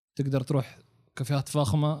 تقدر تروح كافيهات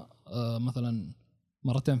فاخمة مثلا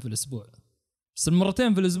مرتين في الاسبوع. بس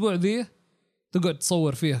المرتين في الاسبوع ذي تقعد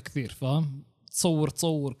تصور فيها كثير، فاهم؟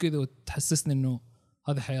 تصور كذا وتحسسني انه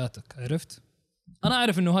هذه حياتك. عرفت؟ انا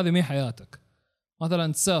اعرف انه هذه مي حياتك.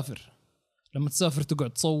 مثلا تسافر لما تسافر تقعد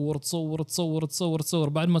تصور تصور تصور تصور تصور،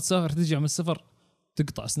 بعد ما تسافر ترجع من السفر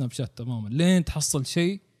تقطع سناب شات تماما لين تحصل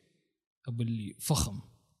شيء اللي فخم،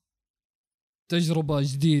 تجربة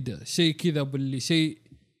جديدة، شيء كذا باللي شيء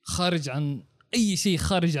خارج عن أي شيء،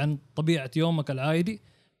 خارج عن طبيعة يومك العادي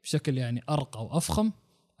بشكل يعني أرقى وأفخم،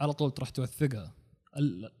 على طول تروح توثقها.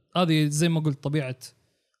 هذه زي ما قلت طبيعة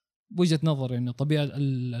بوجهة نظري إنه طبيعة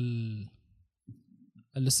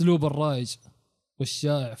الأسلوب الرائج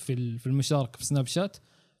والشائع في المشاركة في سناب شات،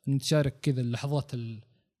 إن تشارك كذا اللحظات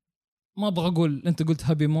ما أبغى أقول أنت قلت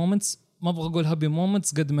هابي مومنتس، ما أبغى أقول هابي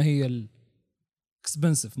مومنتس قد ما هي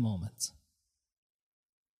اكسبنسيف مومنتس،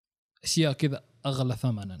 أشياء كذا أغلى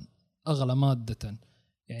ثمنا أغلى مادة.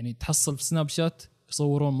 يعني تحصل في سناب شات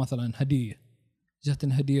يصورون مثلا هدية،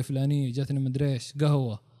 جاتني هدية فلانية، جاتني مدري إيش،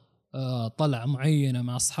 قهوة، طلعة معينة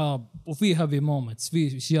مع أصحاب، وفي هابي مومنتس،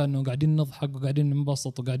 في أشياء إنه قاعدين نضحك وقاعدين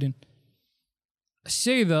ننبسط وقاعدين.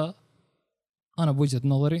 الشيء ذا أنا بوجهة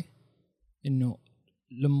نظري إنه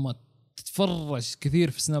لما تتفرج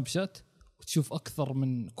كثير في سناب شات وتشوف أكثر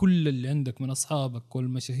من كل اللي عندك من أصحابك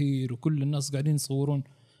والمشاهير وكل الناس قاعدين يصورون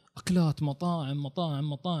أكلات، مطاعم مطاعم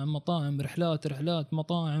مطاعم مطاعم، رحلات رحلات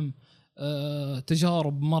مطاعم،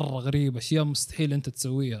 تجارب مرة غريبة، أشياء مستحيل أنت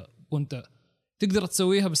تسويها وأنت تقدر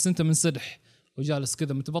تسويها، بس أنت منسدح وجالس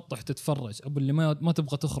كذا متبطح تتفرج، أبو اللي ما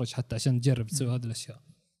تبغى تخرج حتى عشان تجرب تسوي هذه الأشياء،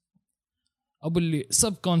 أبو اللي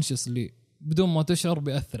subconsciously بدون ما تشعر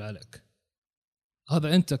بيأثر عليك.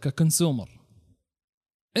 هذا أنت ككونسومر،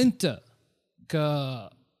 أنت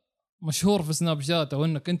كمشهور في سناب شات أو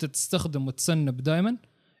أنك أنت تستخدم وتسنب دائما،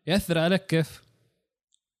 يأثر عليك كيف؟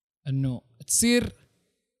 أنه تصير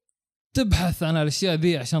تبحث عن الأشياء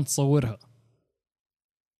ذي عشان تصورها.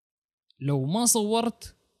 لو ما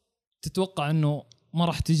صورت تتوقع أنه ما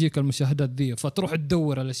راح تجيك المشاهدات ذي، فتروح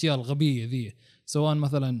تدور الأشياء الغبية ذي، سواء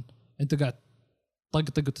مثلا أنت قاعد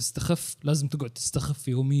طقطق وتستخف، لازم تقعد تستخف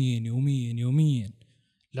يوميا يوميا يوميا،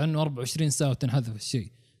 لأنه 24 ساعة تنحذف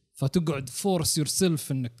الشيء، فتقعد force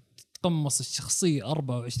yourself أنك تتقمص الشخصية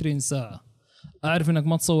 24 ساعة. أعرف أنك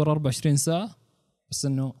ما تصور 24 ساعة، بس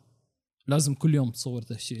أنه لازم كل يوم تصور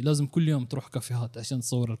ذا الشيء، لازم كل يوم تروح كافيهات عشان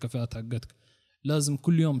تصور الكافيهات حقتك، لازم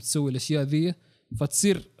كل يوم تسوي الأشياء ذي،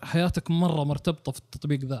 فتصير حياتك مرة مرتبطة في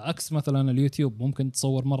التطبيق ذا. عكس مثلا اليوتيوب ممكن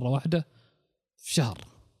تصور مرة واحدة في شهر،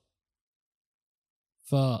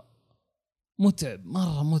 فمتعب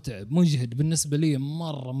مرة، متعب مجهد بالنسبة لي،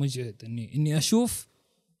 مرة مجهد إني أشوف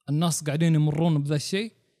الناس قاعدين يمرون بذا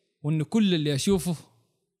الشيء، وإنه كل اللي أشوفه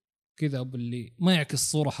كذا باللي ما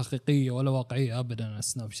يعكس صورة حقيقية ولا واقعية أبدا على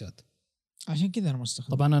سناب شات. عشان كذا أنا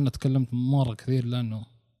مستخدم. طبعا أنا تكلمت مرة كثير لأنه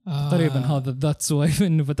تقريبا هذا الذات سويف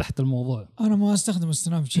إنه فتحت الموضوع. أنا ما أستخدم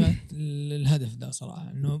السناب شات للهدف ده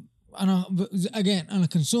صراحة، إنه أنا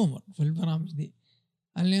كونسومر في البرامج دي،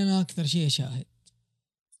 اللي أنا أكثر شيء أشاهد،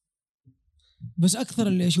 بس أكثر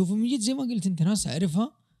اللي أشوفه من جد زي ما قلت أنت، ناس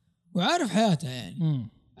أعرفها وعارف حياتها يعني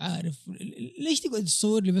عارف ليش تقعد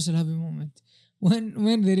تصور لي بس الهابي مومنت،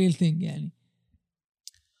 وين ذا ريل ثينج يعني.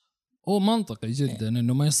 هو منطقي جدا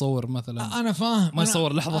انه ما يصور مثلا، انا فاهم، ما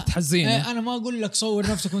يصور لحظه حزينه. انا ما اقول لك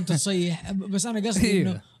صور نفسك وانت تصيح، بس انا قصدي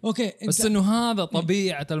انه اوكي بس انه هذا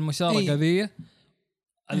طبيعه المشاركه ذي.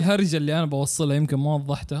 الهرجه اللي انا بوصلها يمكن ما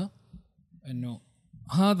وضحتها، انه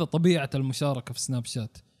هذا طبيعه المشاركه في سناب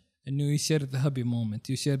شات، انه يشير ذا هابي مومنت،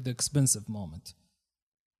 يشير ذا اكسبنسيف مومنت،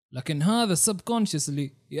 لكن هذا السبكونشس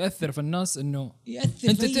اللي يأثر في الناس، انه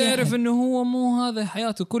انت تعرف انه هو مو هذا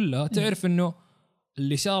حياته كلها، تعرف انه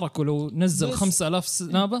اللي شاركوا لو نزل 5000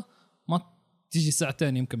 سنابة ما تيجي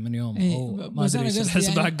ساعتين يمكن من يوم أو ما أدري إيش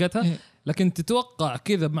الحسبة يعني حقتها، لكن تتوقع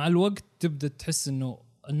كذا مع الوقت تبدأ تحس إنه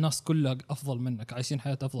الناس كلها أفضل منك، عايشين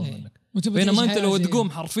حياة أفضل منك، بينما أنت لو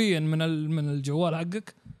تقوم حرفيا من الجوال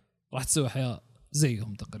حقك راح تسوي حياة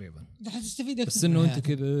زيهم تقريبا، حتستفيد أكثر. بس إنه أنت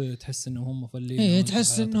كذا تحس إنه هم فلين،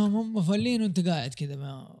 تحس إنهم هم فلين وأنت قاعد كذا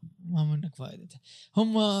ما منك فائدة.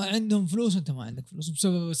 هم عندهم فلوس وأنت ما عندك فلوس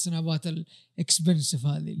بسبب السنابات الإكسبنسيف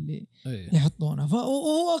هذه اللي يحطونها،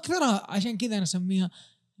 فهو أكثرها. عشان كذا أنا أسميها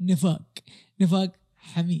نفاق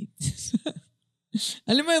حميد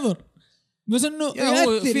اللي ما يضر، بس إنه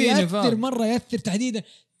يأثر مرة، يأثر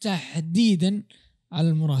تحديدا على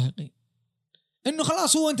المراهقين، إنه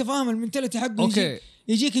خلاص هو أنت فاهم المنتاليتي حقه،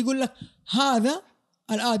 يجيك يقول لك هذا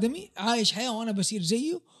الآدمي عايش حياة وأنا بصير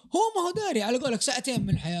زيه، هو ما هو داري على قولك ساعتين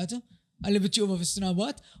من حياته اللي بتشوفه في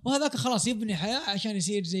السنابات، وهذاك خلاص يبني حياة عشان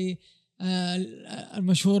يصير زي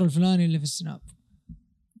المشهور الفلاني اللي في السناب.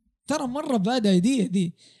 ترى مرة بعد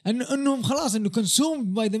دي إنهم خلاص إنه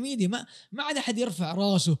كونسوم باي ذا ميديا، ما عاد أحد يرفع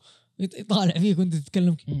راسه يطالع فيك وأنت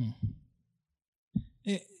تتكلم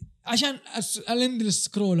عشان الاندلس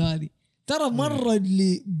سكرول هذه. ترى مرة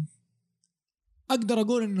اللي اقدر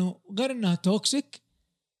اقول انه غير انها توكسيك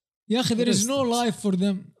يا اخي there is no life for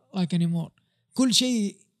them like anymore. كل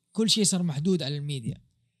شيء صار محدود على الميديا,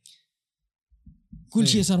 كل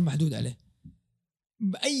شيء صار محدود عليه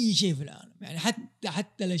بأي شيء في العالم, يعني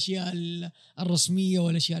حتى الأشياء الرسمية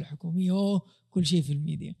والأشياء الحكومية كل شيء في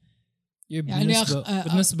الميديا. يعني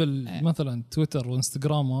بالنسبة مثلا تويتر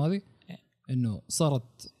وانستغرام وهذه إنه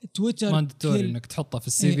صارت تويتر مانداتوري إنك تحطها في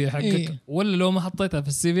السي في حقك, ولا لو ما حطيتها في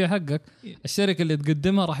السي في حقك الشركة اللي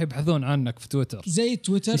تقدمها راح يبحثون عنك في تويتر, زي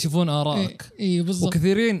تويتر يشوفون آرائك. بالضبط.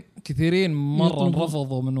 وكثيرين مرة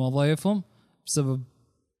رفضوا من وظائفهم بسبب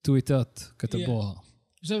تويتات كتبوها,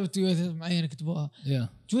 بسبب تويتات معينة كتبوها.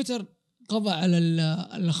 تويتر قضى على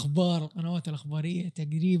الأخبار, القنوات الأخبارية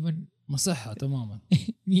تقريبا مسحها تماما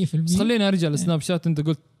 100%. بس خلينا أرجع لسناب شات. أنت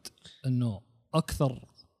قلت إنه أكثر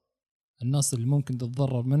الناس اللي ممكن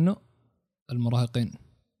تتضرر منه المراهقين.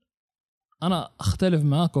 أنا أختلف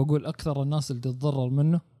معاك وأقول أكثر الناس اللي تتضرر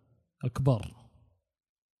منه الكبار.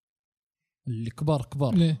 اللي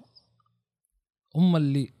كبار ليه؟ هم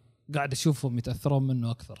اللي قاعد أشوفهم يتأثرون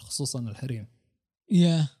منه أكثر, خصوصا الحريم.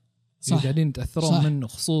 صح, قاعدين يتأثرون منه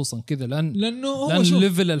خصوصا كذا لأنه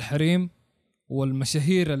ليفل الحريم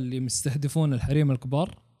والمشاهير اللي مستهدفون الحريم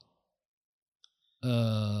الكبار.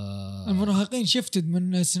 المراهقين شفتد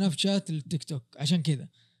من سناب شات للتيك توك عشان كذا.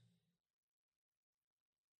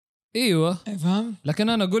 ايوه فهم. لكن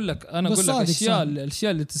انا اقول لك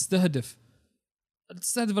الاشياء اللي تستهدف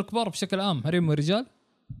الكبار بشكل عام, حريم ورجال,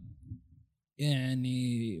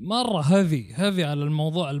 يعني مره هذي على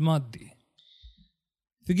الموضوع المادي,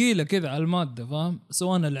 ثقيله كذا على الماده, فاهم؟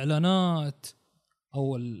 سواء الاعلانات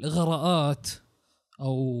او الاغراءات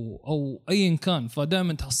او ايا كان.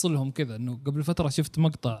 فدائما تحصلهم كذا. انه قبل فتره شفت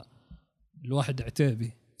مقطع الواحد عتيبي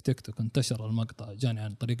في تيك توك, انتشر المقطع جاني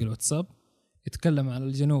عن طريق الواتساب, يتكلم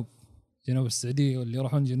عن جنوب السعوديه واللي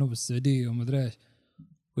يروحون جنوب السعوديه ومدري ايش,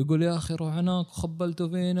 ويقول يا اخي روح هناك وخبلتوا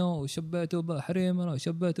فينا وشبيتوا بحريمنا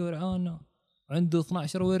وشبيتوا ورعانا, عنده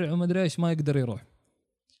 12 ورع ومدري ايش, ما يقدر يروح.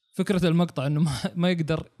 فكره المقطع انه ما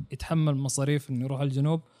يقدر يتحمل مصاريف انه يروح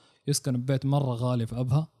الجنوب, يسكن ببيت مره غالي في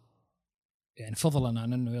ابها, يعني فضلا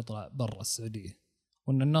عن انه يطلع برا السعوديه,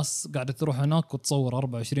 وان الناس قاعده تروح هناك وتصور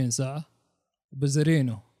 24 ساعه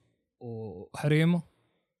وبزرينه وحريمه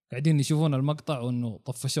قاعدين يشوفون المقطع وانه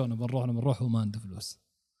طفشونا بنروح وما عنده فلوس.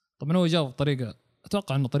 طبعا هو جاوب بطريقه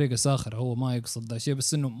اتوقع انه طريقه ساخره, هو ما يقصد ده شيء,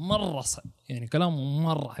 بس انه مره يعني كلامه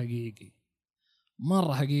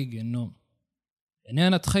مره حقيقي انه يعني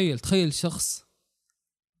انا تخيل شخص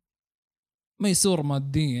ميسور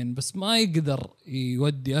ماديا بس ما يقدر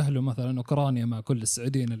يودي أهله مثلا أوكرانيا مع كل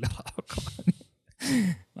السعوديين اللي راحوا أوكرانيا.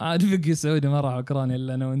 عاد بقي سعودي ما راح أوكرانيا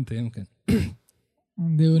إلا أنا وأنت يمكن.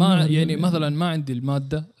 ما يعني مثلا ما عندي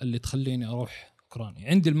المادة اللي تخليني أروح أوكرانيا,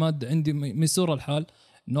 عندي المادة, عندي ميسور الحال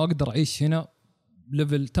إنه أقدر أعيش هنا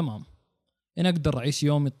بليفل تمام, إن أقدر أعيش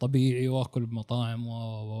يومي الطبيعي وأكل بمطاعم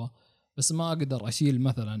بس ما أقدر أشيل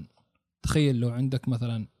مثلا. تخيل لو عندك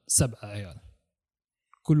مثلا 7 عيال,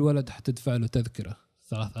 كل ولد حتدفع له تذكرة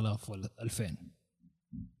 3000 ولا 2000,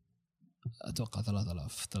 أتوقع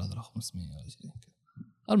 3500 ولا شيء كذا.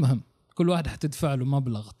 المهم كل واحد حتدفع له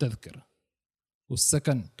مبلغ تذكرة,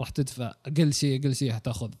 والسكن راح تدفع أقل شيء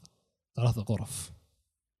حتاخذ 3 غرف,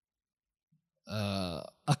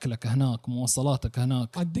 أكلك هناك, مواصلاتك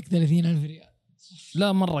هناك, عندك 30,000 ريال.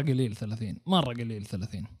 لا مرة قليل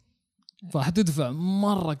 30, فحتدفع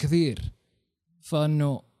مرة كثير.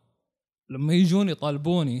 فأنه لما يجون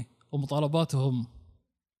يطالبوني ومطالباتهم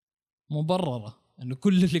مبررة, انه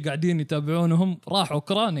كل اللي قاعدين يتابعونهم راحوا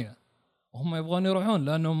أوكرانيا وهم يبغون يروحون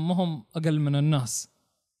لانهم ما هم اقل من الناس,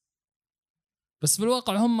 بس في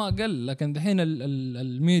الواقع هم اقل. لكن دحين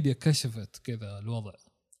الميديا كشفت كذا الوضع.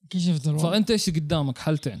 فانت ايش قدامك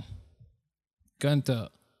حالتين, كأنت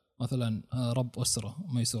مثلا رب أسرة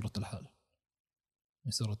ميسورة الحال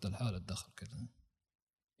الدخل كذا,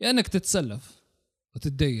 يعني انك تتسلف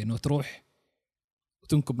وتتدين وتروح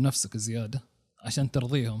وتنكب نفسك زيادة عشان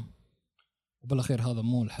ترضيهم, وبالأخير هذا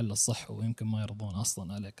مو الحل الصح, ويمكن ما يرضون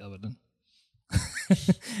أصلا عليك أبدا.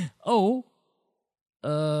 أو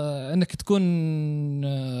أنك تكون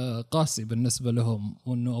قاسي بالنسبة لهم,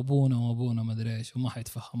 وأنه أبونا ما أدري إيش, وما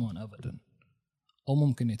حيتفهمون أبدا, أو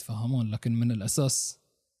ممكن يتفهمون لكن من الأساس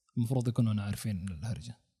المفروض يكونون عارفين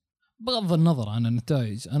الهرجة. بغض النظر عن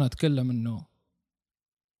النتائج, أنا أتكلم أنه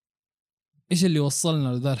إيش اللي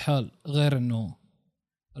وصلنا لذا الحال, غير أنه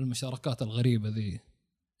المشاركات الغريبة ذي,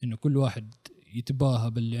 إنه كل واحد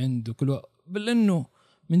يتباهى باللي عنده, بل إنه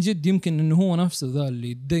من جد يمكن إنه هو نفسه ذا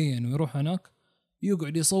اللي يتدين ويروح هناك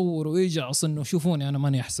يقعد يصور ويجعص إنه شوفوني أنا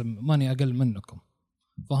ماني أقل منكم,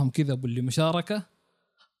 فهم كذا باللي مشاركة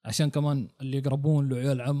عشان كمان اللي يقربون له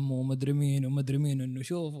عيال عمه ومدري مين انه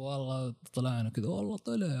شوف والله طلعنا كذا والله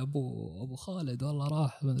طلع ابو خالد والله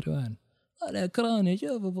راح مدري وين على كراني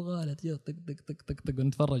شوف ابو خالد جو طق طق طق طق طق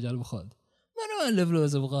ونتفرج على ابو خالد ما له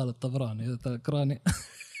فلوس ابو خالد طبراني كراني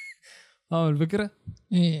فاهم الفكره؟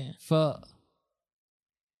 ايه ف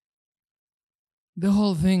the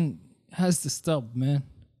whole thing has to stop man.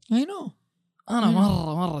 I know. انا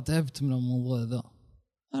مره تعبت من الموضوع ذا.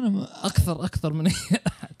 انا اكثر من اي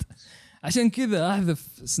احد. عشان كذا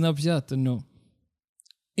احذف سناب شات انه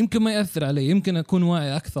يمكن ما ياثر علي، يمكن اكون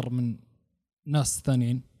واعي اكثر من ناس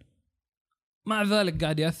ثانيين، مع ذلك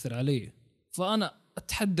قاعد ياثر علي. فانا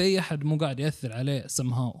اتحدى اي احد مو قاعد ياثر عليه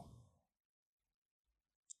somehow.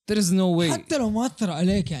 there is no way. حتى لو ما اثر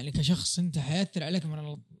عليك يعني كشخص، انت حياثر عليك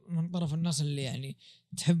من طرف الناس اللي يعني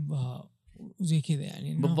تحبها وزي كذا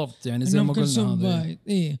يعني. بالضبط يعني زي ما قلنا هذا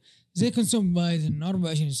ايه زي كونسوم بايد انه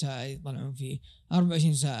 24 ساعه يطلعون فيه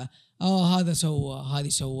 24 ساعه هذا سوى هذه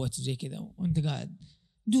سوت زي كذا، وانت قاعد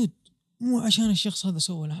دود مو عشان الشخص هذا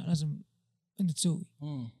سوى لا لازم انت تسوي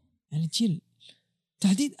يعني تشيل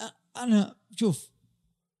تحديد. انا شوف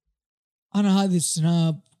انا هذه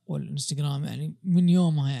السناب والانستغرام يعني من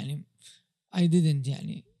يومها يعني I didn't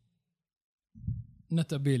يعني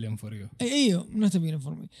not appealing for you. ايوه not appealing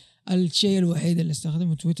for me. الشيء الوحيد اللي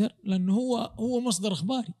استخدمه تويتر لانه هو مصدر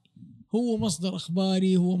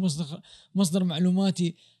اخباري، هو مصدر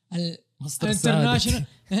معلوماتي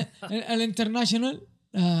الانترناشنال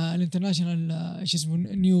ايش اسمه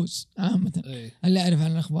نيوز عامه اللي اعرف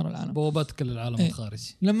عن الاخبار العالم، بوابات كل العالم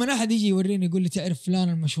الخارجي. لما احد يجي يوريني يقول لي تعرف فلان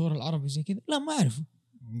المشهور العربي زي كذا، لا ما اعرفه،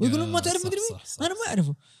 ويقولون ما تعرف مدري مين، انا ما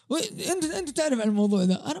اعرفه. انت تعرف عن الموضوع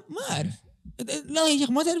ده، انا ما اعرف. لا يا شيخ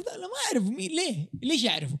ما تعرف، لا ما اعرفه. مين ليش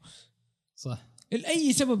اعرفه؟ صح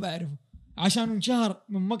لاي سبب اعرفه؟ عشان انشهر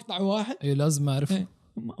من مقطع واحد؟ اي لازم اعرفه.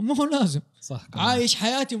 مو هو لازم. صح عايش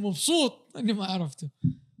حياتي مبسوط اني ما عرفته.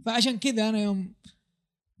 فعشان كذا انا يوم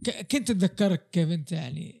كنت اتذكرك كيف انت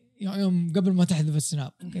يعني يوم قبل ما تحذف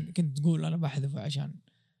السناب كنت تقول انا بحذفه عشان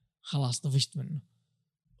خلاص طفشت منه.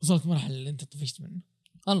 وصلت مرحله اللي انت طفشت منه.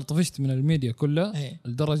 انا طفشت من الميديا كلها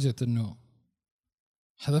لدرجه انه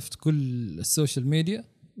حذفت كل السوشيال ميديا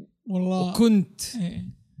والله.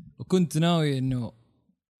 وكنت ناوي انه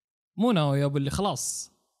مو ناوي ابو اللي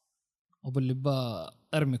خلاص ابو اللي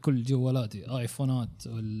ارمي كل جوالاتي ايفونات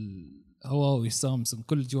والهواوي سامسونج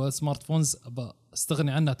كل جوال سمارت فونز ابى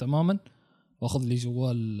استغني عنها تماما واخذ لي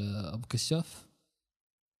جوال ابو كشاف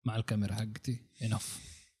مع الكاميرا حقتي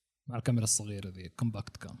مع الكاميرا الصغيره ذي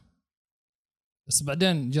كومباكت كام. بس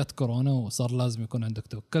بعدين جات كورونا وصار لازم يكون عندك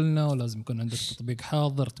توكلنا ولازم يكون عندك تطبيق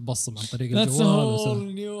حاضر تبصم عن طريق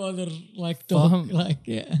الجوال.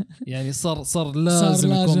 يعني صار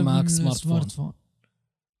لازم يكون معك سمارت فون.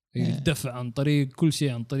 الدفع عن طريق كل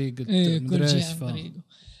شيء عن طريق كل شيء عن طريقه.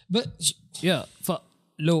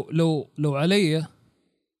 لو علي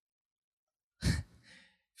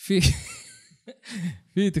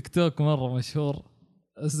في تيك توك مره مشهور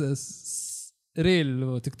ريل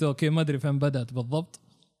وتيك توك ما ادري فين بدأت بالضبط.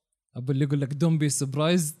 ابو اللي يقول لك don't be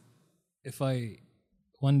surprised if I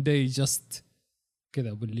one day just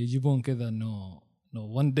كذا، ابو اللي يجيبون كذا انه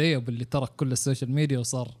one day ابو اللي ترك كل السوشيال ميديا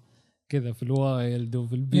وصار كذا في الوايلد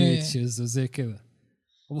وفي البيتشز وزي كذا.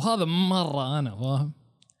 وهذا مرة انا فاهم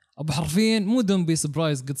ابو حرفيا مو don't be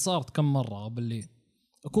surprised قد صارت كم مرة ابو اللي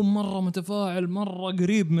اكون مرة متفاعل مرة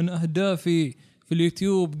قريب من اهدافي في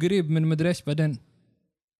اليوتيوب قريب من مدري ايش بعدين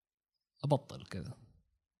أبطل كذا.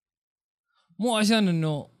 مو عشان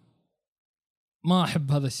إنه ما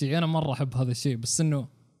أحب هذا الشيء، أنا مرة أحب هذا الشيء، بس إنه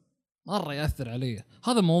مرة يأثر علي.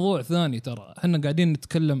 هذا موضوع ثاني ترى. إحنا قاعدين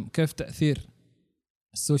نتكلم كيف تأثير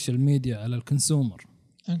السوشيال ميديا على الكونسومر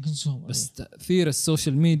بس تأثير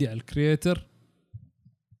السوشيال ميديا على الكرياتر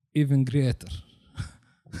even greater.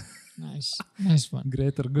 نايس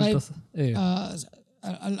greater قلت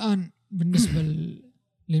الآن بالنسبة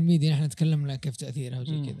للميديا نحن نتكلم كيف تأثيرها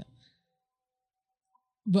وزي كذا.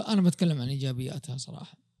 أنا بتكلم عن إيجابياتها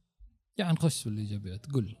صراحة. يعني نخش في الإيجابيات.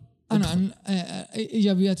 قل. أنا عن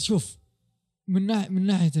إيجابيات. شوف من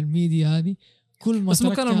ناحية الميديا هذه كل ما بس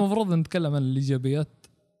ما كان المفروض نتكلم عن الإيجابيات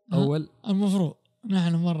أول. المفروض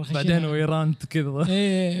نحن مرة خشينا بعدين ويران كذا.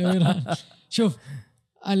 ويران. شوف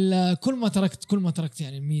كل ما تركت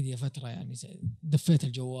يعني الميديا فترة يعني دفيت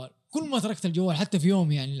الجوال. كل ما تركت الجوال حتى في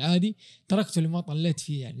يوم يعني العادي تركته لما طليت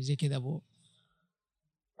فيه يعني زي كذا أبو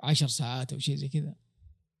 10 ساعات أو شيء زي كذا.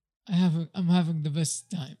 I'm having the best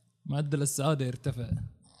time. معدل السعادة يرتفع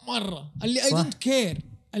مرة. اللي I don't care.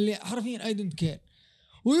 اللي حرفيا I don't care.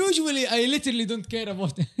 وusually I literally don't care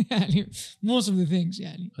about يعني most of the things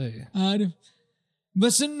يعني عارف.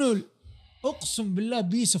 بس إنه أقسم بالله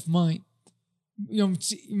peace of mind يوم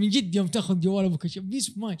من جد يوم تاخذ جوال ابوك بيس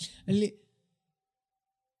اوف مايند اللي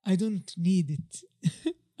I don't need it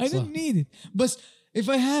I don't need it بس if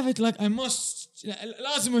I have it like I must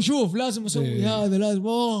لازم اشوف لازم اسوي هذا لازم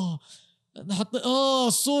نحط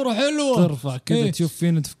الصورة حلوة ترفع كذا تشوف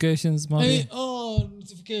في نوتيفيكيشنز ما في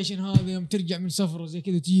نوتيفيكيشن هذا يوم ترجع من سفر زي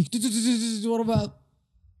كذا تجيك ورا بعض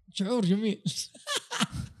شعور جميل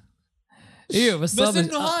ايوه بس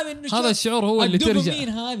هذا الشعور هو اللي ترجع الدوبامين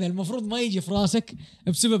هذا المفروض ما يجي في راسك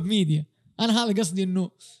بسبب ميديا. انا هذا قصدي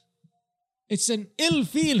انه it's an ill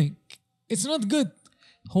feeling it's not good.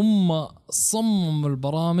 هم صمموا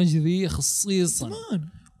البرامج ذي خصيصا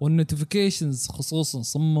والنوتيفيكيشنز خصوصا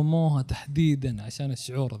صمموها تحديدا عشان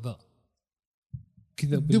الشعور ذا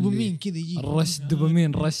كذا الدوبامين كذا يجي الرش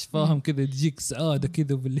دوبامين رش فاهم كذا تجيك سعادة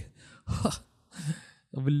كذا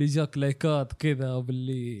وباللي جاك لايكات كذا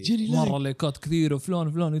وباللي مرة لايكات كثير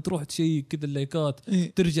وفلان تروح تشيك كذا اللايكات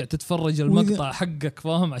ترجع تتفرج المقطع حقك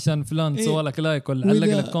فاهم عشان فلان سوى لك لايك ولا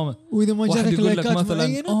علق لك كومنت. وإذا ما جاتك لايكات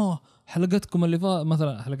مثلا حلقتكم اللي فات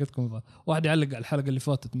مثلا حلقتكم واحد يعلق على الحلقة اللي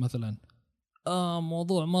فاتت مثلا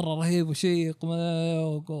موضوع مرة رهيب وشيق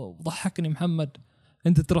وضحكني محمد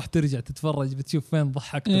انت تروح ترجع تتفرج بتشوف فين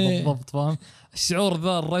ضحكت بالضبط فاهم. الشعور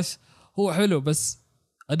ذا الرش هو حلو بس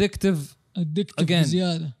أدكتف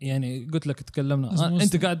بزيادة. يعني قلت لك تكلمنا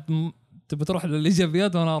انت قاعد تبي تروح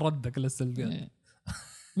للإيجابيات وانا اردك للسلبيات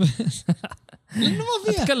لانه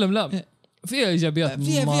ما فيها اتكلم لا فيها ايجابيات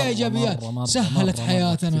فيها ايجابيات سهلت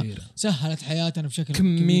حياتنا سهلت حياتنا بشكل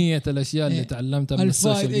كمية كبير. الاشياء اللي تعلمتها من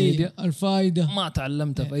السوشيال ميديا الفائدة ما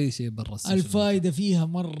تعلمتها في اي شيء برا السوشيال الفائدة فيها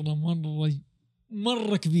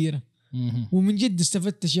مرة كبيرة ومن جد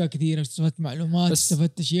استفدت اشياء كثيرة استفدت معلومات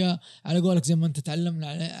استفدت اشياء على قولك زي ما انت تعلمنا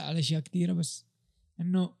على اشياء كثيرة بس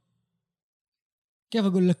انه كيف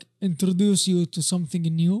اقول لك introduce you to something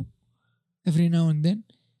new every now and then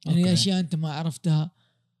يعني اشياء انت ما عرفتها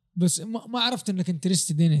بس ما عرفت انك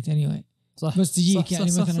interested in it anyway صح بس تجيك صح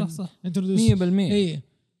يعني صح مثلا صح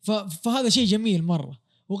 100% فهذا شيء جميل مرة.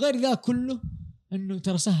 وغير ذا كله انه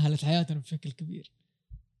ترى سهلت حياتنا بشكل كبير.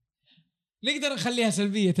 نقدر نخليها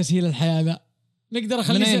سلبية تسهيل الحياة ذا نقدر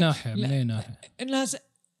نخليها من أي ناحية إنها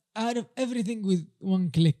عارف everything with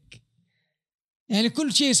one click يعني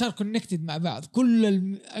كل شيء صار connected مع بعض كل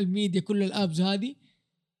الميديا كل الابز هذه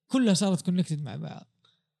كلها صارت connected مع بعض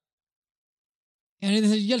يعني إذا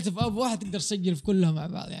سجلت في اب واحد تقدر تسجل في كلها مع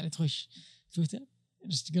بعض يعني تخش تويتر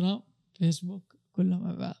انستغرام فيسبوك كلها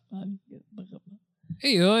مع بعض هذه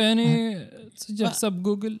ايوه يعني تسجل حساب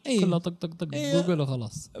جوجل كلها طق جوجل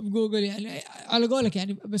وخلاص بجوجل يعني على قولك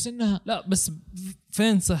يعني بس انها لا بس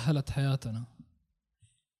فين سهلت حياتنا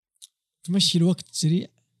تمشي الوقت سريع.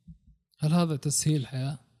 هل هذا تسهيل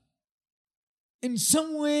حياة؟ in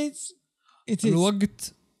some ways it is.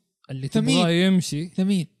 الوقت اللي تبغاه يمشي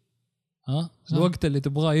ثمين الوقت اللي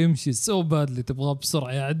تبغاه يمشي سو باد اللي تبغاه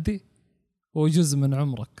بسرعة يعدي هو جزء من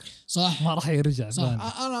عمرك صح ما راح يرجع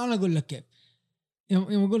صح. انا اقول لك كيف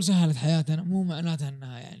يوم اقول سهلت حياتنا مو معناتها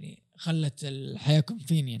انها يعني خلت الحياة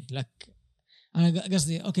convenient لك. انا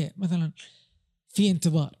قصدي اوكي مثلا في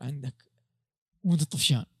انتظار عندك وانت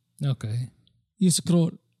طفشان اوكي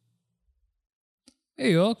يسكرول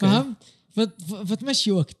ايوه اوكي فهمت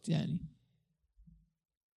فتمشي وقت يعني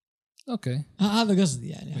اوكي هذا قصدي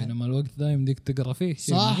يعني بينما الوقت ذا يمديك تقرا فيه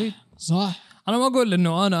صح انا ما اقول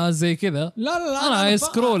انه انا زي كذا لا انا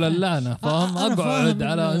اسكرول اللعنه فاهم اقعد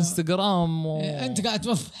على انستغرام انت قاعد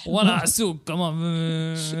توضح وانا اسوق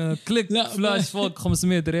كمان كليك فلاش فوق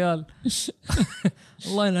 500 ريال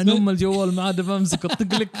الله يلعن الجوال ما عاد بمسك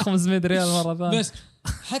التقلك 500 ريال مره ثانيه. بس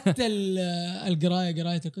حتى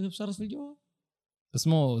قرايه الكتب صارت في الجوال بس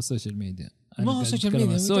مو السوشيال ميديا ما هو السوشيال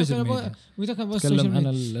ميديا نتكلم عن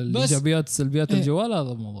الايجابيات السلبيات الجوال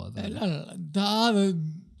هذا الموضوع لا هذا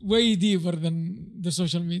way deeper than the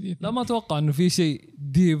social media. لا ما اتوقع انه في شيء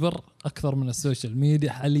ديبر اكثر من السوشيال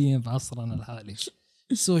ميديا حاليا في عصرنا الحالي.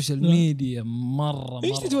 السوشيال ميديا مره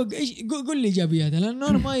ايش تتوقع قول لي ايجابياتها لانه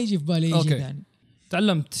انا ما يجي في بالي اي شيء ثاني.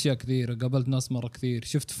 تعلمت اشياء كثيره قابلت ناس مره كثير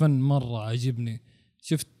شفت فن مره عجبني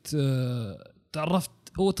شفت تعرفت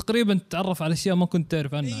هو تقريبا تعرف على اشياء ما كنت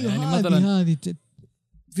تعرف عنها. يعني مثلا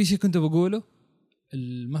في شيء كنت بقوله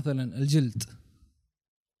مثلا الجلد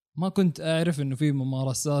ما كنت أعرف إنه في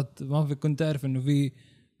ممارسات كنت أعرف إنه في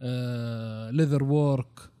ليذر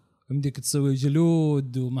وورك يمديك تسوي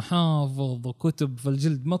جلود ومحافظ وكتب في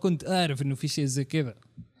الجلد ما كنت أعرف إنه في شيء زي كذا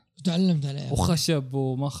تعلمت عليه وخشب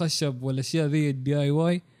وما خشب والأشياا ذي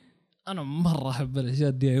DIY. أنا مرة أحب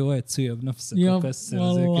الأشياء DIY تسويها بنفسك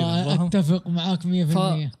وكسر زي كذا. أتفق معاك 100%.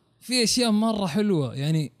 في أشياء مرة حلوة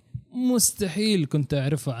يعني مستحيل كنت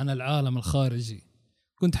أعرفها عن العالم الخارجي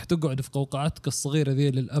كنت حتقعد في قوقعتك الصغيرة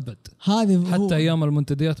ذي للأبد. هذه حتى أيام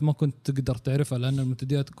المنتديات ما كنت تقدر تعرفها، لأن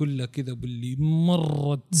المنتديات كلها كذا باللي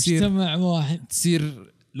مرة تصير مجتمع واحد،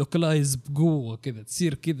 تصير لوكلايز بقوة كذا،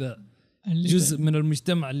 تصير كذا جزء من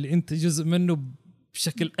المجتمع اللي أنت جزء منه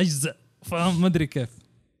بشكل أجزاء، فاهم؟ ما أدري كيف.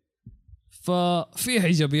 ففيه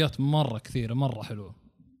إيجابيات مرة كثيرة مرة حلوة،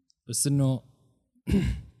 بس إنه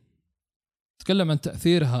تكلم عن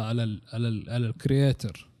تأثيرها على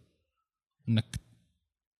الكرياتر، إنك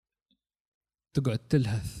تقعد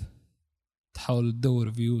تلهث، تحاول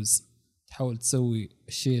تدور فيوز، تحاول تسوي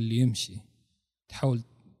الشيء اللي يمشي، تحاول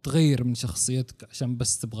تغير من شخصيتك عشان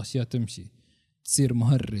بس تبغى أشياء تمشي، تصير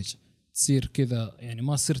مهرج، تصير كذا. يعني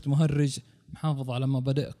ما صرت مهرج، محافظ على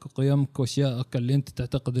مبادئك وقيمك وأشيائك اللي أنت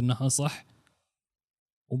تعتقد أنها صح،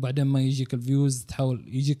 وبعدين ما يجيك الفيوز تحاول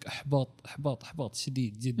يجيك إحباط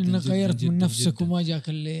شديد جدا. إنك غيرت جداً من جداً نفسك جداً. وما جاك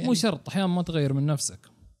اللي مو شرط، أحيانا ما تغير من نفسك.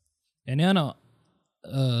 يعني أنا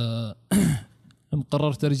لما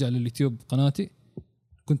قررت أرجع لليوتيوب قناتي،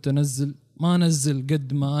 كنت ما أنزل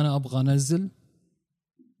قد ما أنا أبغى أنزل،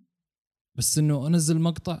 بس إنه أنزل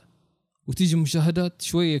مقطع وتيجي مشاهدات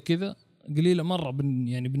شوية كذا قليلة مرة،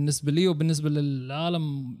 يعني بالنسبة لي وبالنسبة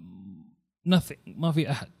للعالم ما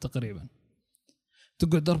في أحد تقريبا.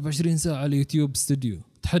 تقعد 24 ساعة على يوتيوب استوديو،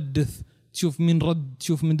 تحدث، تشوف مين رد،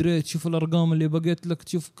 تشوف مدري، تشوف الأرقام اللي بقيت لك،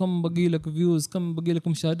 تشوف كم بقي لك فيوز، كم بقي لك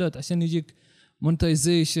مشاهدات عشان يجيك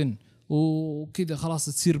مونتايزيشن وكذا. خلاص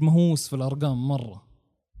تصير مهووس في الأرقام مرة.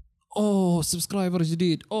 سبسكرايبر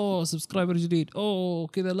جديد، سبسكرايبر جديد،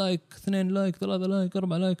 كذا لايك، 2 لايك، 3 لايك،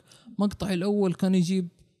 4 لايك. مقطعي الأول كان يجيب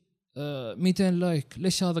 200 لايك،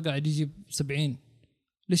 ليش هذا قاعد يجيب 70؟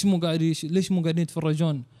 ليش مو قاعدين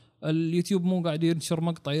يتفرجون؟ اليوتيوب مو قاعد ينشر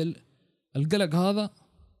مقطعي. القلق هذا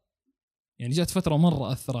يعني جات فترة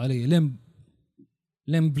مرة أثر علي،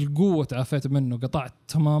 لين بالقوة تعافيت منه، قطعت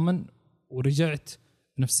تماما ورجعت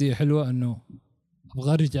نفسية حلوة إنه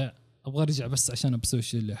أبغى أرجع بس عشان أبسوي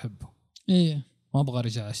الشيء اللي أحبه. إيه، ما أبغى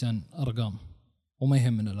أرجع عشان أرقام، وما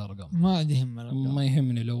يهمني الأرقام، ما عاد يهم الأرقام، ما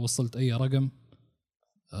يهمني لو وصلت أي رقم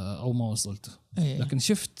أو ما وصلته. إيه. لكن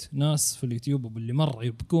شفت ناس في اليوتيوب باللي مرة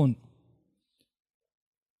يبكون،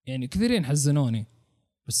 يعني كثيرين حزنوني،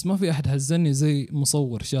 بس ما في أحد حزنني زي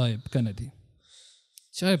مصور شايب كندي،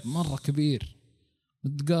 شايب مرة كبير،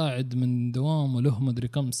 متقاعد من دوام له مدري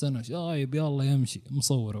كم سنة، شايب يلا يمشي،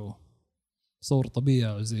 مصور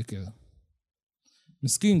طبيعة وزي كذا.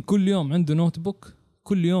 مسكين كل يوم عنده نوت بوك،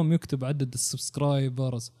 كل يوم يكتب عدد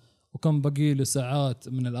السبسكرايبرز وكم بقي له ساعات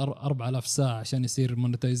من 4000 ساعة عشان يصير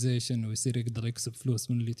مونتايزيشن ويصير يقدر يكسب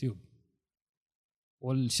فلوس من اليوتيوب.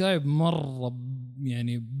 والشايب مرة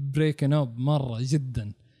يعني بريكن اب مرة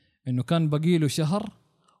جدا، انه كان بقي له شهر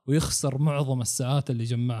ويخسر معظم الساعات اللي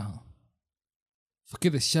جمعها.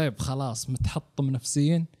 فكذا الشايب خلاص متحطم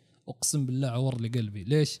نفسيا، اقسم بالله عور لي قلبي.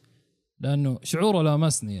 ليش؟ لانه شعوره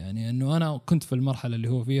لامسني، يعني انه انا كنت في المرحله اللي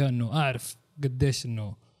هو فيها، انه اعرف قديش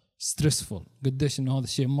انه ستريسفول، قديش انه هذا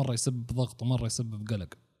الشيء مره يسبب ضغط ومره يسبب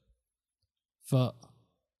قلق. ف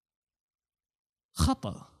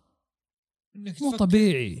خطأ مو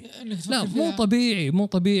طبيعي. لا مو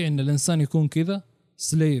طبيعي ان الانسان يكون كذا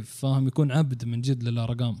سليف، فاهم؟ يكون عبد من جد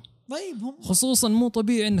للارقام. طيب خصوصا مو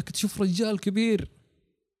طبيعي انك تشوف رجال كبير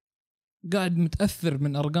قاعد متأثر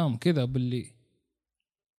من ارقام كذا، باللي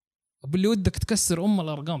ودك تكسر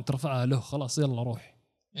الارقام ترفعها له، خلاص يلا روح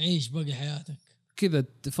عيش باقي حياتك كذا،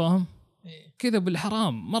 تفهم؟ كذا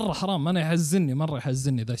بالحرام، مرة حرام. انا مرة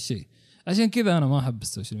يحزنني ذا الشيء. عشان كذا انا ما احب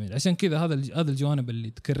السوشيال ميديا، عشان كذا هذا الجوانب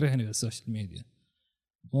اللي تكرهني بالسوشيال ميديا.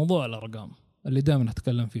 موضوع الارقام اللي دائما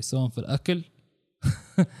اتكلم فيه، سواء في الاكل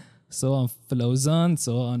سواء في الاوزان،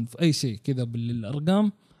 سواء في اي شيء كذا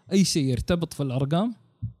بالارقام. اي شيء يرتبط في الارقام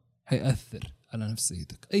حيأثر على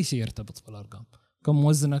نفسيتك. اي شيء يرتبط في الارقام، كم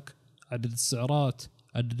وزنك، عدد السعرات،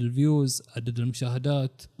 عدد الفيوز، عدد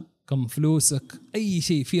المشاهدات، كم فلوسك، اي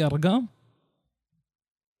شيء فيه ارقام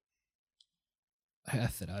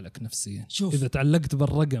حيأثر عليك نفسيا. شوف. اذا تعلقت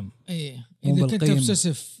بالرقم، اذا كنت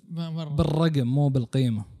obsessive بالرقم مو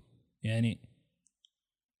بالقيمة. يعني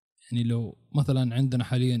لو مثلا عندنا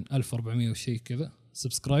حاليا 1400 وشيء كذا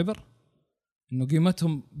سبسكرايبر، انه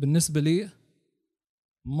قيمتهم بالنسبة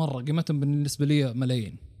لي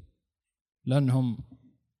ملايين، لانهم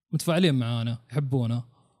متفاعلين معانا، يحبونا،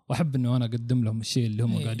 واحب انه انا اقدم لهم الشيء اللي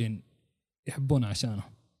هم قاعدين يحبونه عشانه.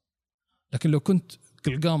 لكن لو كنت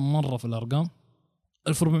كالقام مرة في الارقام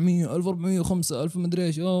 1400 1405 1000 مدري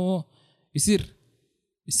ايش،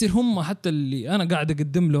 يصير هم حتى اللي انا قاعد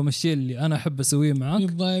اقدم لهم الشيء اللي انا احب اسويه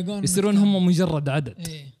معاك يصيرون هم مجرد عدد.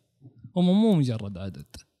 هم مو مجرد عدد،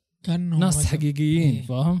 ناس حقيقيين.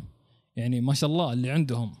 فاهم؟ يعني ما شاء الله اللي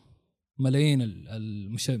عندهم ملايين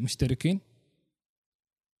المشتركين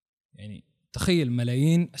يعني تخيل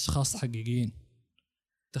ملايين أشخاص حقيقيين،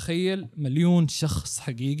 تخيل 1,000,000 شخص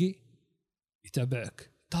حقيقي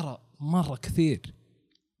يتابعك، ترى مرة كثير،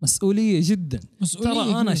 مسؤولية جدا.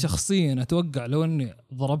 ترى أنا شخصيا أتوقع لو أني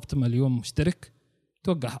ضربت 1,000,000 مشترك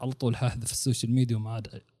أتوقع على طول هحذف السوشيال ميديا وما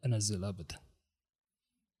عاد أنزل أبدا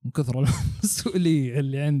من كثر المسؤولية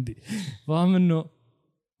اللي عندي. فاهم إنه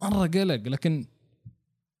مرة قلق. لكن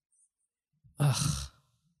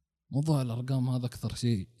موضوع الأرقام هذا أكثر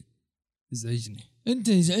شيء يزعجني. أنت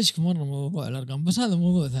يزعجك مرة موضوع الأرقام، بس هذا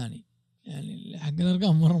موضوع ثاني. يعني حق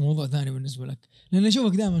الأرقام مرة موضوع ثاني بالنسبة لك، لأن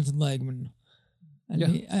أشوفك دائما تتضايق منه.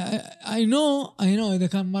 اللي I know إذا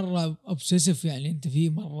كان مرة obsessive، يعني أنت فيه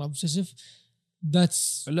مرة obsessive،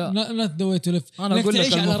 that's not the way to live. أنا أقول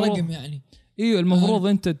لك على الرقم يعني. إيوه المفروض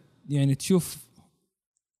أنت يعني تشوف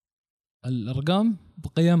الأرقام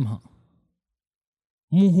بقيمها،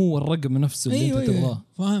 مو هو الرقم نفسه اللي أنت تبغاه.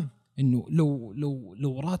 فاهم؟ إنه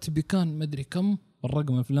لو راتبي كان مدري كم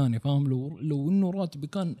الرقم الفلاني، فاهم؟ لو إنه راتبي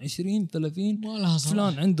كان 20-30،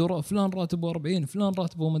 فلان عنده فلان راتبه 40، فلان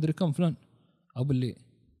راتبه مدري كم، فلان. أو اللي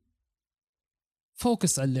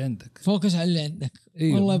فوكس على اللي عندك،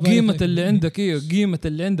 والله قيمة اللي عندك. قيمة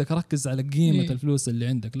اللي عندك، ركز على قيمة الفلوس اللي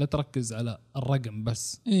عندك، لا تركز على الرقم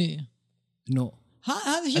بس. إنه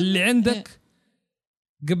هذا اللي عندك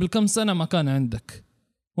قبل كم سنة ما كان عندك،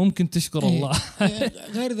 ممكن تشكر الله.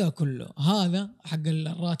 غير ذا كله، هذا حق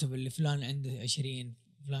الراتب اللي فلان عنده 20،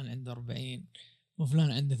 فلان عنده 40،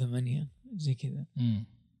 وفلان عنده 8 زي كذا.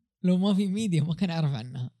 لو ما في ميديا ما كان يعرف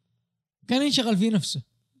عنها، كان ينشغل في نفسه.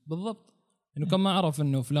 بالضبط، انه كان ما عرف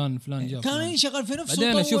انه فلان جاء، كان ينشغل في نفسه.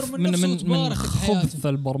 بعدين اشوف من خبث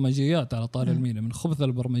البرمجيات على طار الميديا، من خبث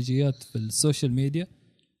البرمجيات في السوشيال ميديا،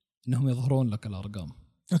 انهم يظهرون لك الارقام.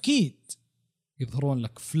 اكيد يظهرون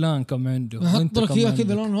لك فلان كم عنده، وانت لك فيها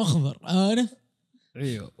كذا لونه اخضر، عارف؟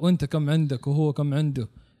 ايوه، وانت كم عندك وهو كم عنده.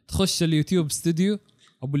 تخش اليوتيوب ستوديو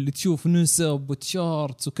ابو اللي تشوف نسب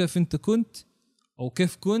وتشارتس وكيف انت كنت او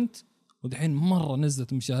كيف كنت، ودحين مره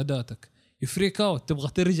نزلت مشاهداتك، يفريك اوت، تبغى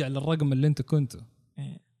ترجع للرقم اللي انت كنته.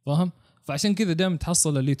 فاهم؟ فعشان كذا دائما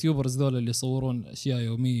تحصل اليوتيوبرز ذول اللي يصورون اشياء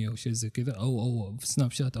يوميه وشيء زي كذا، او في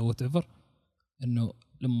سناب شات او وات، انه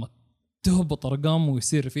لما تهبط ارقامه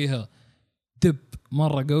ويصير فيها دب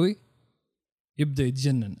مره قوي يبدا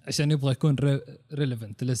يتجنن، عشان يبغى يكون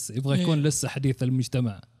ريليفنت، لسه يبغى يكون لسه حديث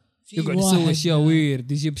المجتمع، يقعد يسوي اشياء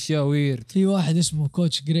ويرد، يجيب اشياء ويرد. في واحد اسمه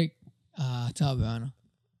كوتش جريج، تابع انا،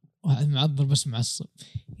 واحد معضل بس معصب،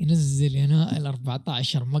 ينزل ينائل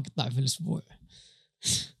 14 مقطع في الاسبوع.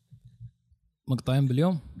 مقطعين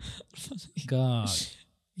باليوم.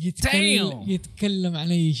 يتكلم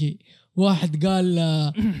عن اي شيء. واحد قال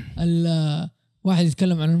واحد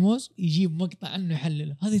يتكلم عن الموز، يجيب مقطع عنه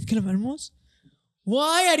يحلله. هذا يتكلم عن الموز،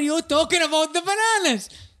 why are you talking about the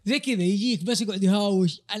bananas؟ زي كذا يجيك بس يقعد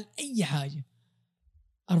يهاوش عن اي حاجه.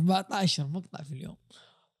 14 مقطع في اليوم،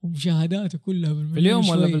 ومشاهداته كلها في اليوم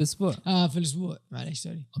ولا في الاسبوع؟ في الاسبوع، معليش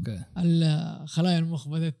سوري. اوكي. الخلايا المخ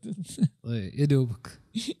بدت يدوبك.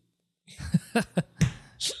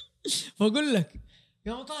 فاقول لك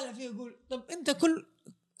يوم طالع فيه يقول طب انت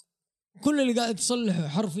كل اللي قاعد تصلحه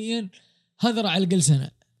حرفيا هذا على الأقل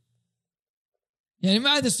سنة، يعني ما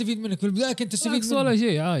عاد استفيد منك. في البداية كنت تستفيد منه ولا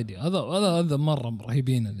شيء عادي. هذا مرة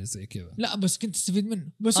رهيبين اللي زي كذا. لا بس كنت تستفيد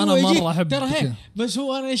منه. بس أنا هو مرة أحب ترى بس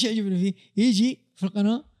هو أنا إيش يعجبني فيه، يجي في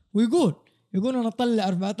القناة ويقول أنا أطلع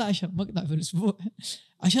 14 مقطع في الأسبوع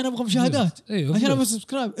عشان أبغى مشاهدات. عشان أبغى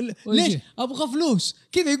سبسكرايب. ليش؟ أبغى فلوس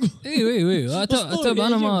كذا يقول. ايوه أتابع.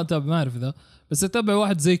 أنا ما أتابع، ما أعرف ذا، بس أتابع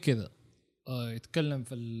واحد زي كذا يتكلم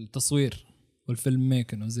في التصوير والفيلم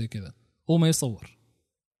ميكن وزي كذا. هو ما يصور،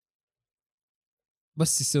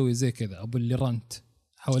 بس يسوي زي كذا أبو اللي رانت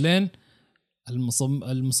حوالين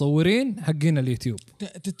المصورين حقين اليوتيوب.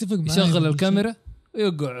 تتفق معي؟ يشغل الكاميرا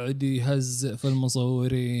ويقعد يهزئ في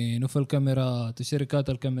المصورين وفي الكاميرات وشركات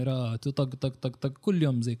الكاميرات وطق طق طق طق كل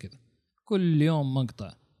يوم زي كذا، كل يوم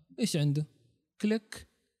مقطع. إيش عنده؟ كليك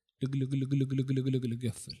لق لق لق لق لق لق لق لق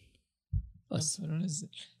يقفل بس ونزل.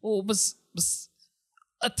 بس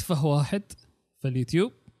أتفه واحد في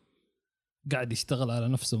اليوتيوب قاعد يشتغل على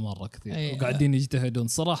نفسه مرة كثير، وقاعدين يجتهدون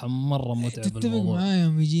صراحة. مرة متعب الموضوع. تتفق معايا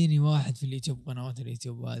يوم يجيني واحد في اليوتيوب، قنوات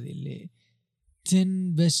اليوتيوب هذه اللي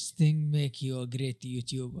 10 best thing make you a great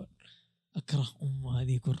YouTuber، أكره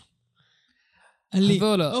هذه كره اللي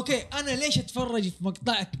أوكي أنا ليش أتفرج في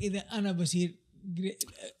مقطعك إذا أنا بصير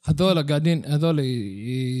هذول قاعدين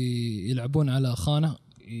يلعبون على خانة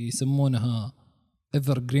يسمونها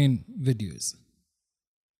evergreen videos،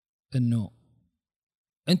 إنه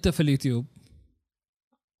أنت في اليوتيوب،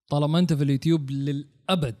 طالما أنت في اليوتيوب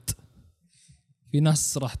للأبد، في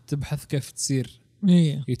ناس راح تبحث كيف تصير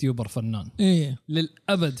يوتيوبر فنان إيه.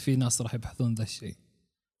 للأبد في ناس راح يبحثون ذا الشيء.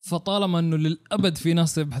 فطالما أنه للأبد في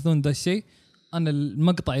ناس يبحثون ذا الشيء، أنا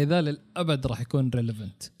المقطع إذا للأبد راح يكون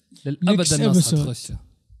ريليفنت للأبد. الناس هتخشه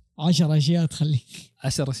 10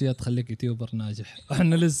 أشياء تخليك يوتيوبر ناجح.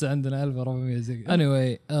 احنا لسه عندنا 1400 زي.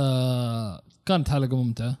 anyway كانت حلقة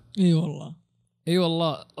ممتعة. اي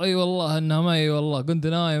والله انها ما والله كنت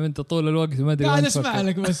نايم انت طول الوقت ما ادري قاعد اسمع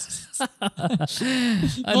لك بس.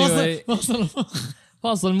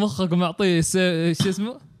 فاصل مخك معطيه شو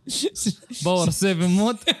اسمه باور 7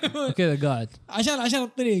 مود كذا قاعد عشان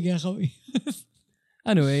الطريق يا اخوي.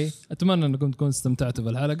 anyway اتمنى انكم تكونوا استمتعتوا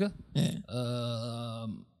بالحلقة.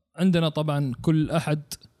 عندنا طبعا كل أحد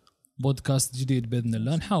بودكاست جديد بإذن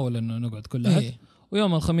الله، نحاول إنه نقعد كل أحد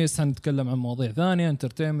ويوم الخميس هنتكلم عن مواضيع ثانية،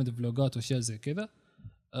 انترتينمنت، فلوجات وأشياء زي كذا.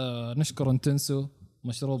 نشكر أن تنسوا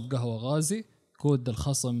مشروب قهوة غازي، كود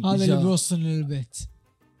الخصم هذا اللي بيوصلنا للبيت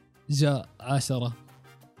جاء 10.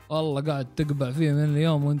 والله قاعد تقبع فيه من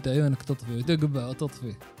اليوم وانت عيونك تطفي وتقبع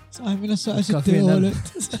وتطفي. صاحي من الساعة 6 يا ولد.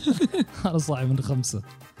 أنا صاحي من 5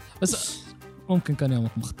 بس ممكن كان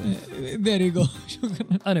يومك مختلف. there you go.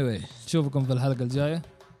 شكرا. anyway نشوفكم في الحلقة الجاية.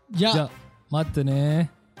 جاء ماتني.